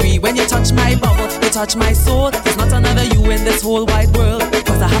me free. When you touch my bubble, you touch my soul. There's not another you in this whole wide world.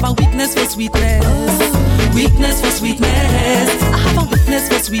 Cause I have a weakness for sweetness. Weakness for sweetness. I have a weakness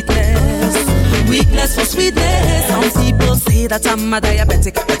for sweetness. Weakness for sweetness. Some people say that I'm a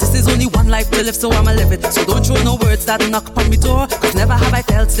diabetic, but this is only one life to live, so I'ma live it. So don't throw no words that knock upon me door, cause never have I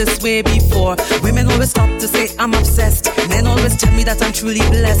felt this way before. Women always stop to say I'm obsessed. Men always tell me that I'm truly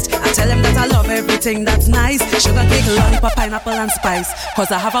blessed. I tell them that I love everything that's nice. Sugar cake, lollipop, pineapple and spice.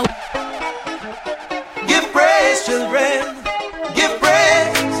 Cause I have a... Give praise, children. Give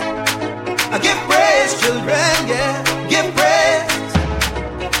praise. I give praise, children, yeah. Give praise.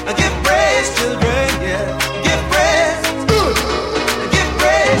 I give praise, children, yeah.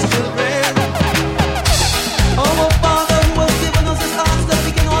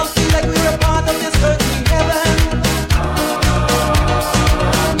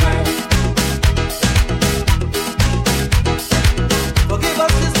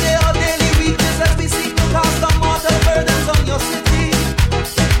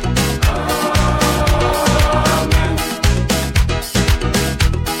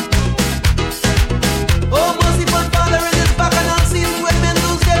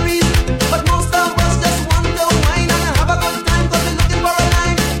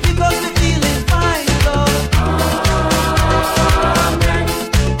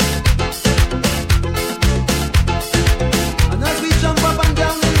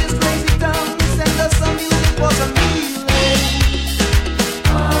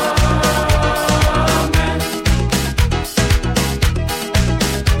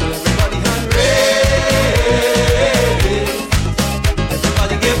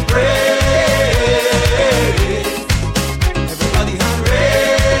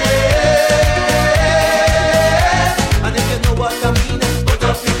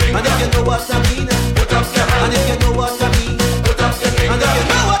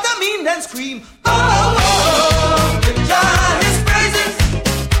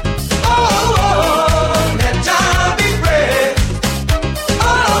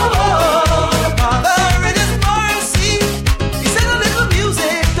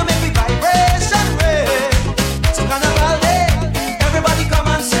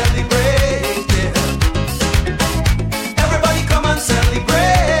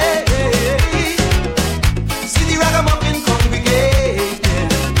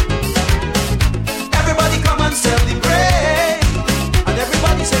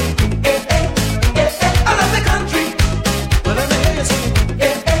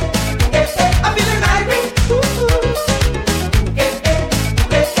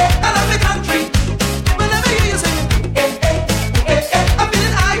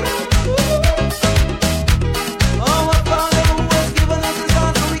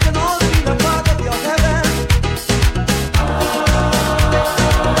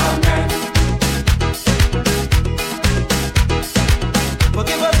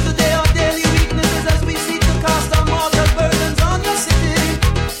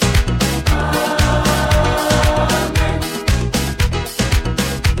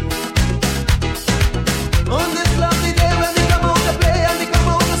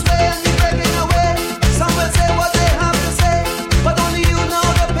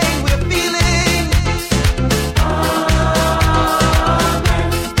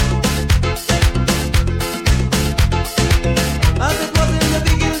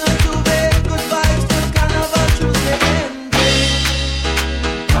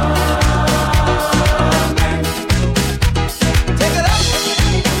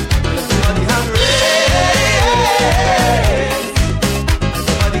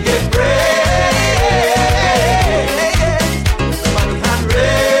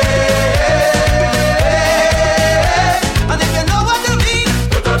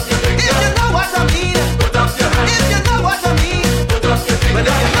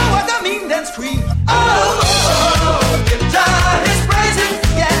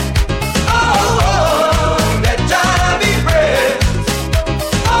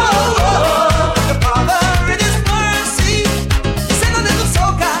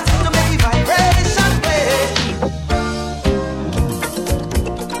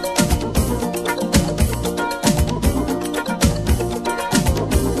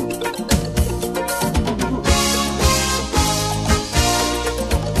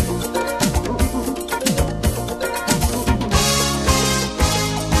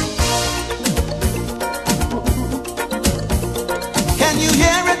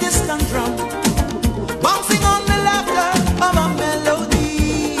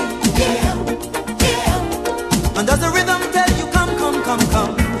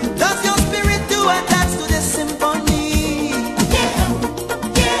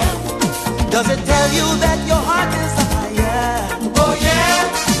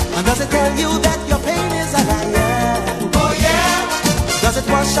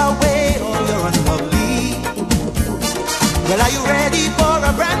 wash away all your unlovely. Well, are you ready for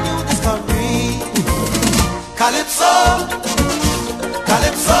a brand new discovery? Calypso,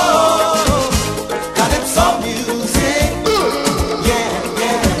 Calypso, Calypso music. Yeah,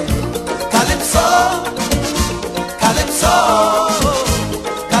 yeah. Calypso, Calypso,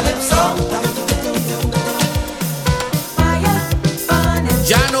 Calypso.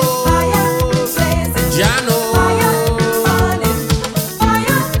 Jano, Jano.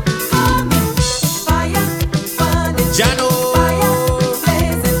 Jano,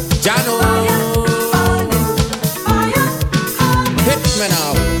 Jano, hit me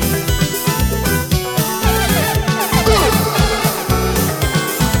now.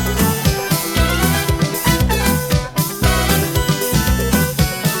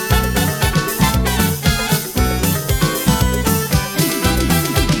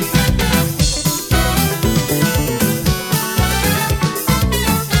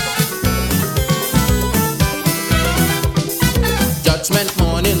 Judgment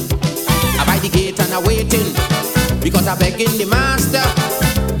morning, I by the gate and I waiting, because I begging the master,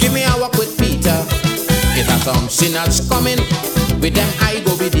 give me a walk with Peter. If I some sinners coming, with them I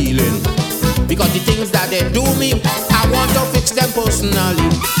go be dealing, because the things that they do me, I want to fix them personally.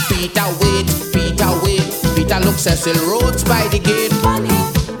 Peter wait, Peter look Cecil Rhodes by the gate.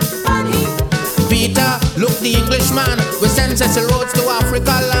 Peter look the Englishman, we send Cecil Rhodes to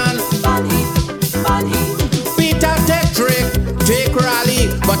Africa land. Peter take Drake, take Raleigh,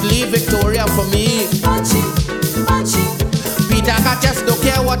 but leave Victoria for me. Peter I just don't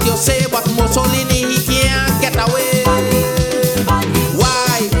care what you say, but Mussolini he can't get away.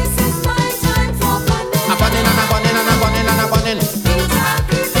 Why? This is my time for burning. I'm burning and I'm burning and I'm burning and I'm burning.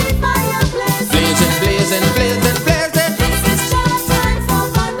 Blazing, blazing, blazing, blazing. This is your time for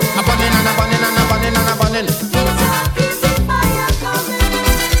burning. I'm burning and I'm burning and I'm burning and I'm burning.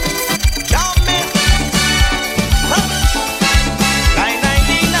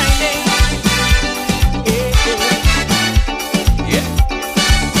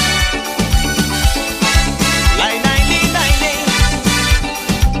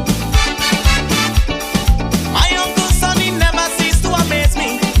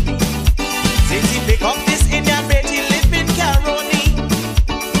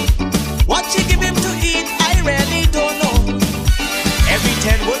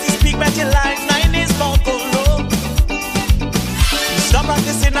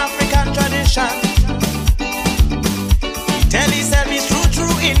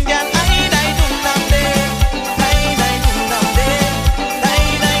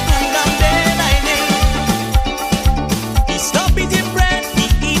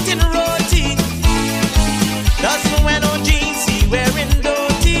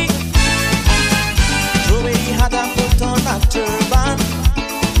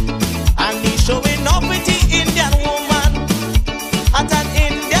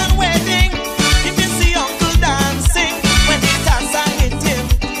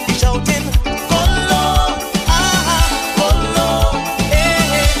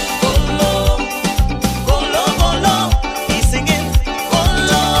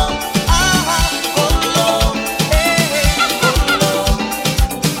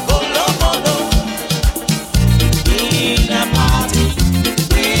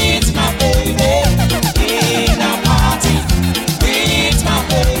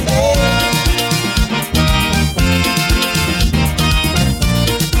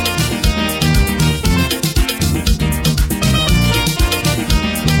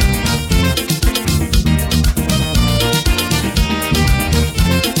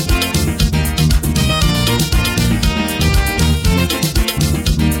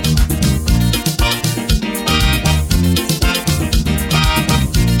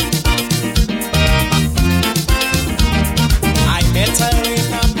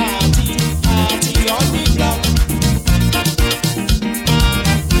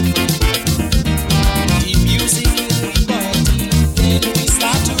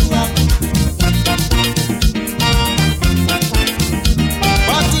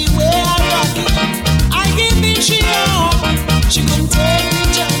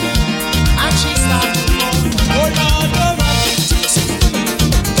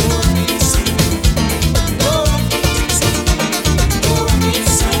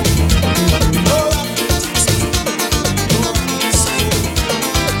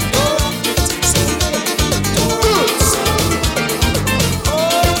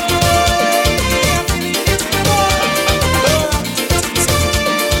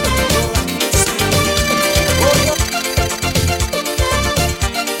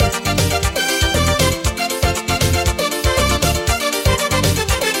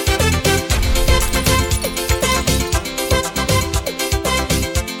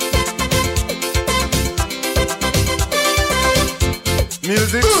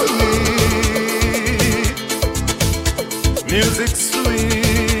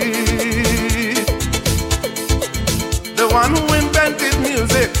 one who invented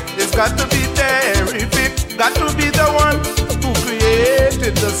music. It's got to be terrific. Got to be the one who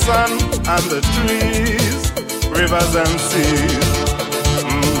created the sun and the trees, rivers and seas.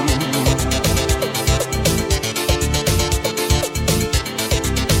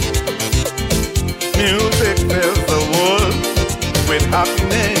 Music fills the world with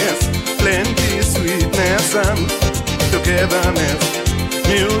happiness, plenty, sweetness and togetherness.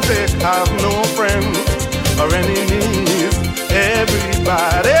 Music have no friends or enemies.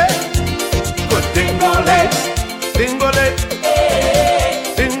 Everybody could dingole, dingole,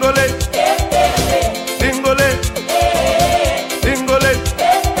 dingole, dingole, dingole.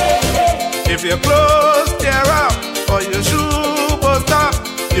 If your clothes tear up or your shoe bust up,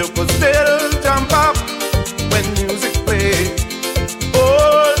 you could still jump up when music plays.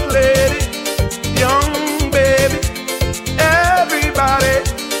 Old lady, young baby, everybody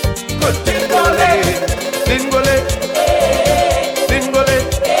could dingole, dingole, dingole,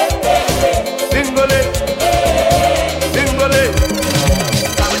 dingole, dingole.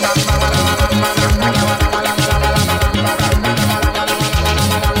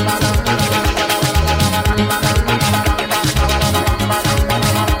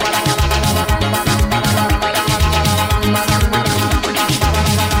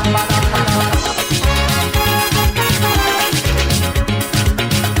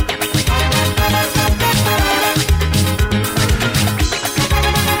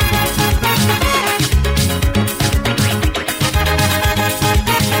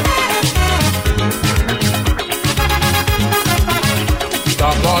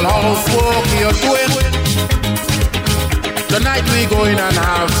 Housework you're doing. Tonight we going and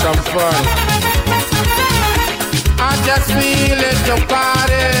have some fun. I just feel it to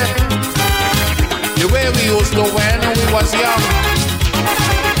party the way we used to when we was young.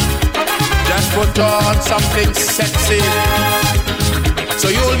 Just put on something sexy so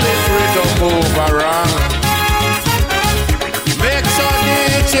you'll be free to move around. Make sure the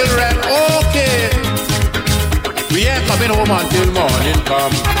children okay. We ain't coming home until morning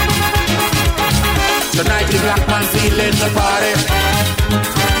come. Tonight the black man feeling the party.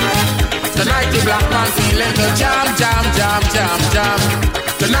 Tonight the black man feeling the jam, jam, jam, jam, jam.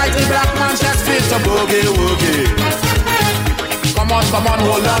 Tonight the black man just feels the boogie, woogie. Come on,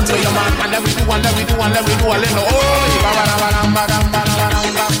 hold on to your man. And then we do a little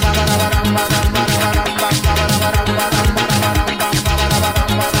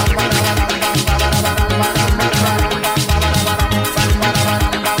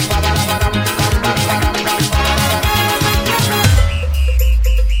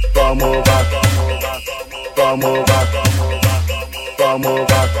Come over, come over, come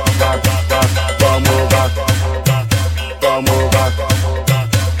over, come over, come over, come over,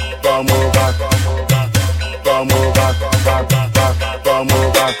 come over, come over,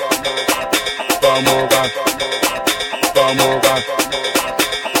 come over,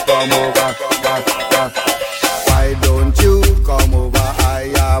 come over, come over. Why don't you come over?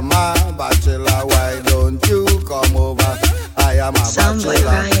 I am a bachelor. Why don't you come over? I am a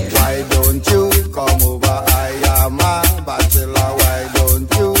bachelor. Why don't you come over? I am a bachelor. Why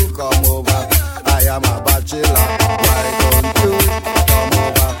don't you come over? I am a bachelor. Why don't you come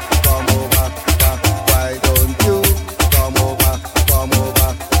over? Come over. Why don't you come over? Come over.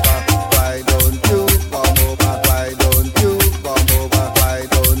 Why don't you come over? Why don't you come over? Why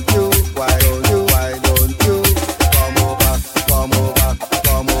don't you? Why don't you? Why don't you come over? Come over.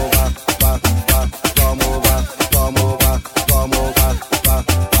 Come over. Come over. Come over. Come over.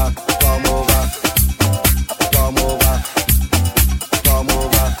 Come over. Come over.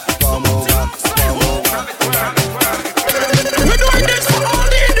 Come over. Come over. We're doing this for all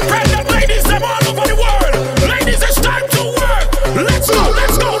the independent ladies them all over the world. Ladies, it's time to work. Let's go,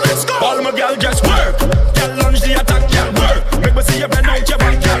 let's go, let's go. All my girl just work. Girl lunge the attack, girl work. Make me see you bend out your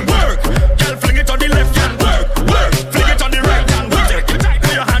back, girl work. Girl fling it on the left, girl work. Work, fling it on the right, girl work.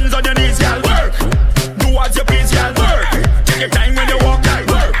 Put your hands on your knees, girl work. Do as you please, girl work. Take your time when you walk, girl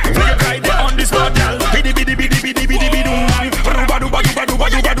work. Fling it right there on the spot, girl. Bidi bidi bidi bidi bidi bidi dum dum. Ruba duba duba duba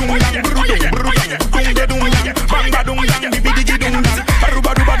duba dum dum. Brudum brudum. Dum de dum dum. Banga dum dum. Bidi bidi dum dum.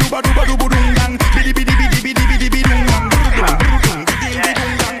 Ruba duba duba duba duba dum dum. Bidi bidi bidi bidi bidi bidi dum dum. Brudum brudum. Bidi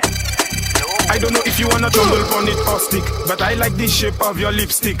dum dum. I don't know if you wanna tumble on it or stick, but I like the shape of your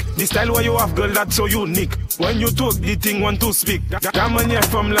lipstick. The style where you have, girl, that's so unique. When you talk, the thing want to speak. Gamanye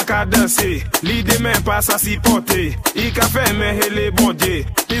from la cadence, l'idée même pas à s'y porter. Il qu'a fait mais elle est bondée.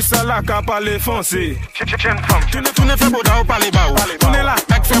 Il ça la qu'a parlé foncé. Tu ne fais beau d'au parler bas. Tu n'es là,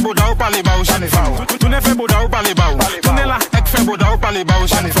 ek fait beau d'au parler bas. Tu ne fais beau d'au parler bas. Tu n'es là, ek fait beau d'au parler bas.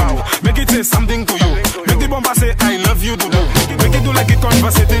 Make it say something to you. Make the bumper say I love you, do. Make it do like it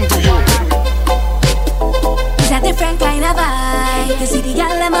conversating to you. It's a different kind of vibe. You see the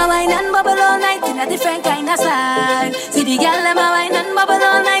girl them a wine and bubble all night in a different kind of style. See the girl them a wine and bubble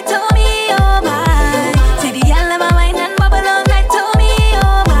all night to me, oh my. See the girl them a wine and bubble all night to me,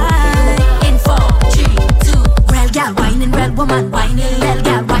 oh my. In 4, 3, 2, real girl whining, real woman whining, real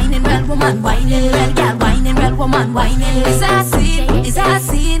girl whining, real woman whining, real girl whining, real woman whining. It's a scene, it's a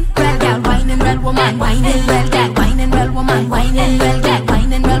scene. Real girl whining, real woman whining, real girl whining, real woman whining, real girl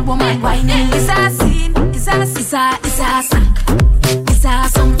whining, real woman whining. It's a scene. It's a snack. It's a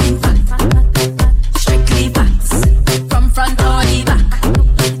something fun. Strictly facts. From front or the back.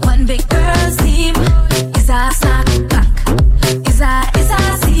 One big girl's team. It's a snack pack. It's a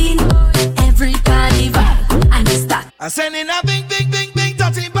scene. Every carnival. And it's that. I'm sending a big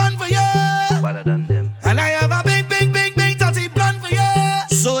dirty plan for you. Better than them. And I have a big dirty plan for you.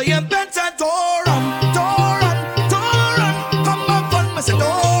 So you better door run. Come up on me, say door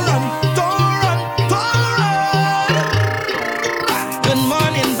run.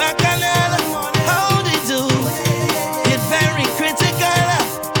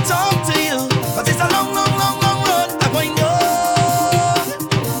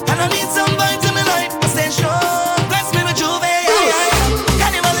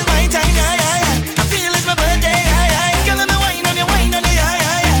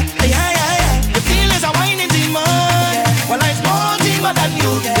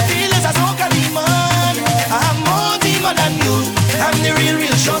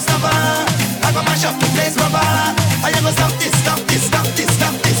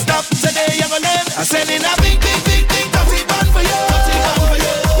 I'm sending a big dirty plan for you.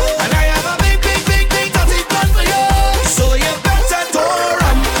 And I have a big dirty plan for you. So you better door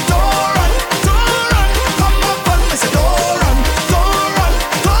run. Come up on me, say door run.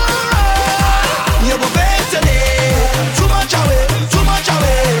 You go beg today, too much away.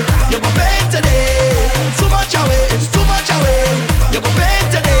 You go beg today, too much away. It's too much away. You go beg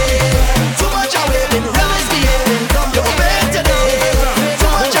today, too much away. You go beg today,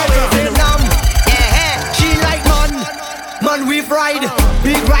 too much away. Man, we fried.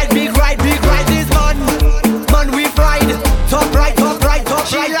 Big ride this man. Man, we fried. Top right.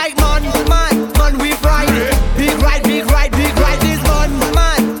 She like man, we fried. Big ride this man.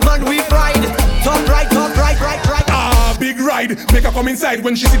 Man, we fried. Top right. Ah, big ride. Make her come inside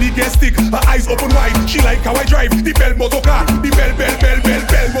when she see the guest stick. Her eyes open wide. She like how I drive the bell motorcar. The bell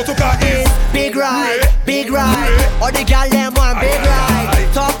motorcar is big ride. All the gal them want big ride.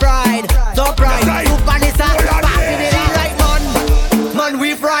 Top right. Super Nissan. Man,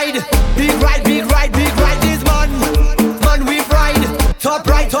 we fried. Big ride this man. Man, we fried. Top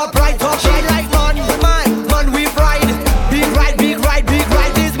right. She like man, we fried. Big ride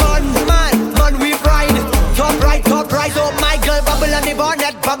this man. Man, we fried. Top right. So my girl bubble on the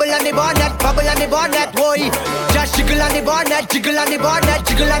bonnet, boy. Just jiggle on the bonnet,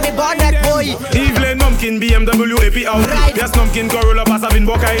 boy. Evelyn Numpkin, BMW, AP out. Right. Yes, Numpkin, Corolla, Pass, in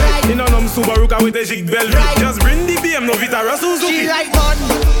Bokai. Right. In a Subaru with a jig bell. Right. Just bring the BM, no Vitara, Suzuki. She like man,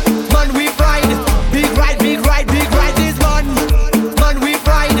 we fried. Big ride this man. Man, we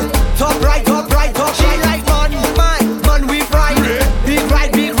fried. Top right. She like man, we fried. Big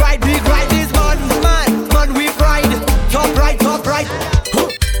ride this man. Man, we fried. Top right.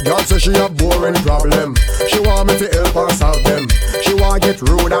 God say she a boring problem. She want me to help her solve them. She want get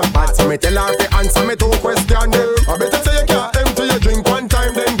rude and bad, so me tell her to answer me 2 questions. I better say you can't empty your drink one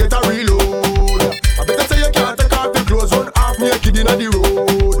time, then get a reload. I better say you can't take off your clothes, run half naked inna the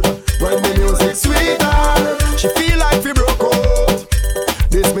road. When the music sweeter, she feel like she broke out.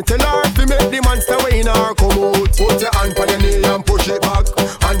 This me tell her to make the monster way in her come out. Put your hand on your knee and push it back.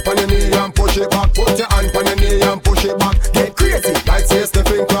 Hand on your knee and push it back. Put your hand on your knee and push it back. Get crazy like say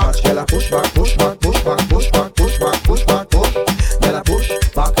Stephen Crouch. Girl, push back. Gyal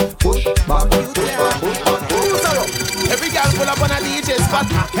Every girl pull up on a DJ spot.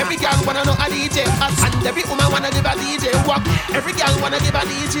 Every girl wanna know a DJ hot. And every woman wanna give a DJ walk. Every girl wanna give a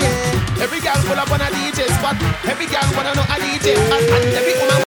DJ. Every girl pull up on a DJ spot. Every girl wanna know a DJ hot. And every woman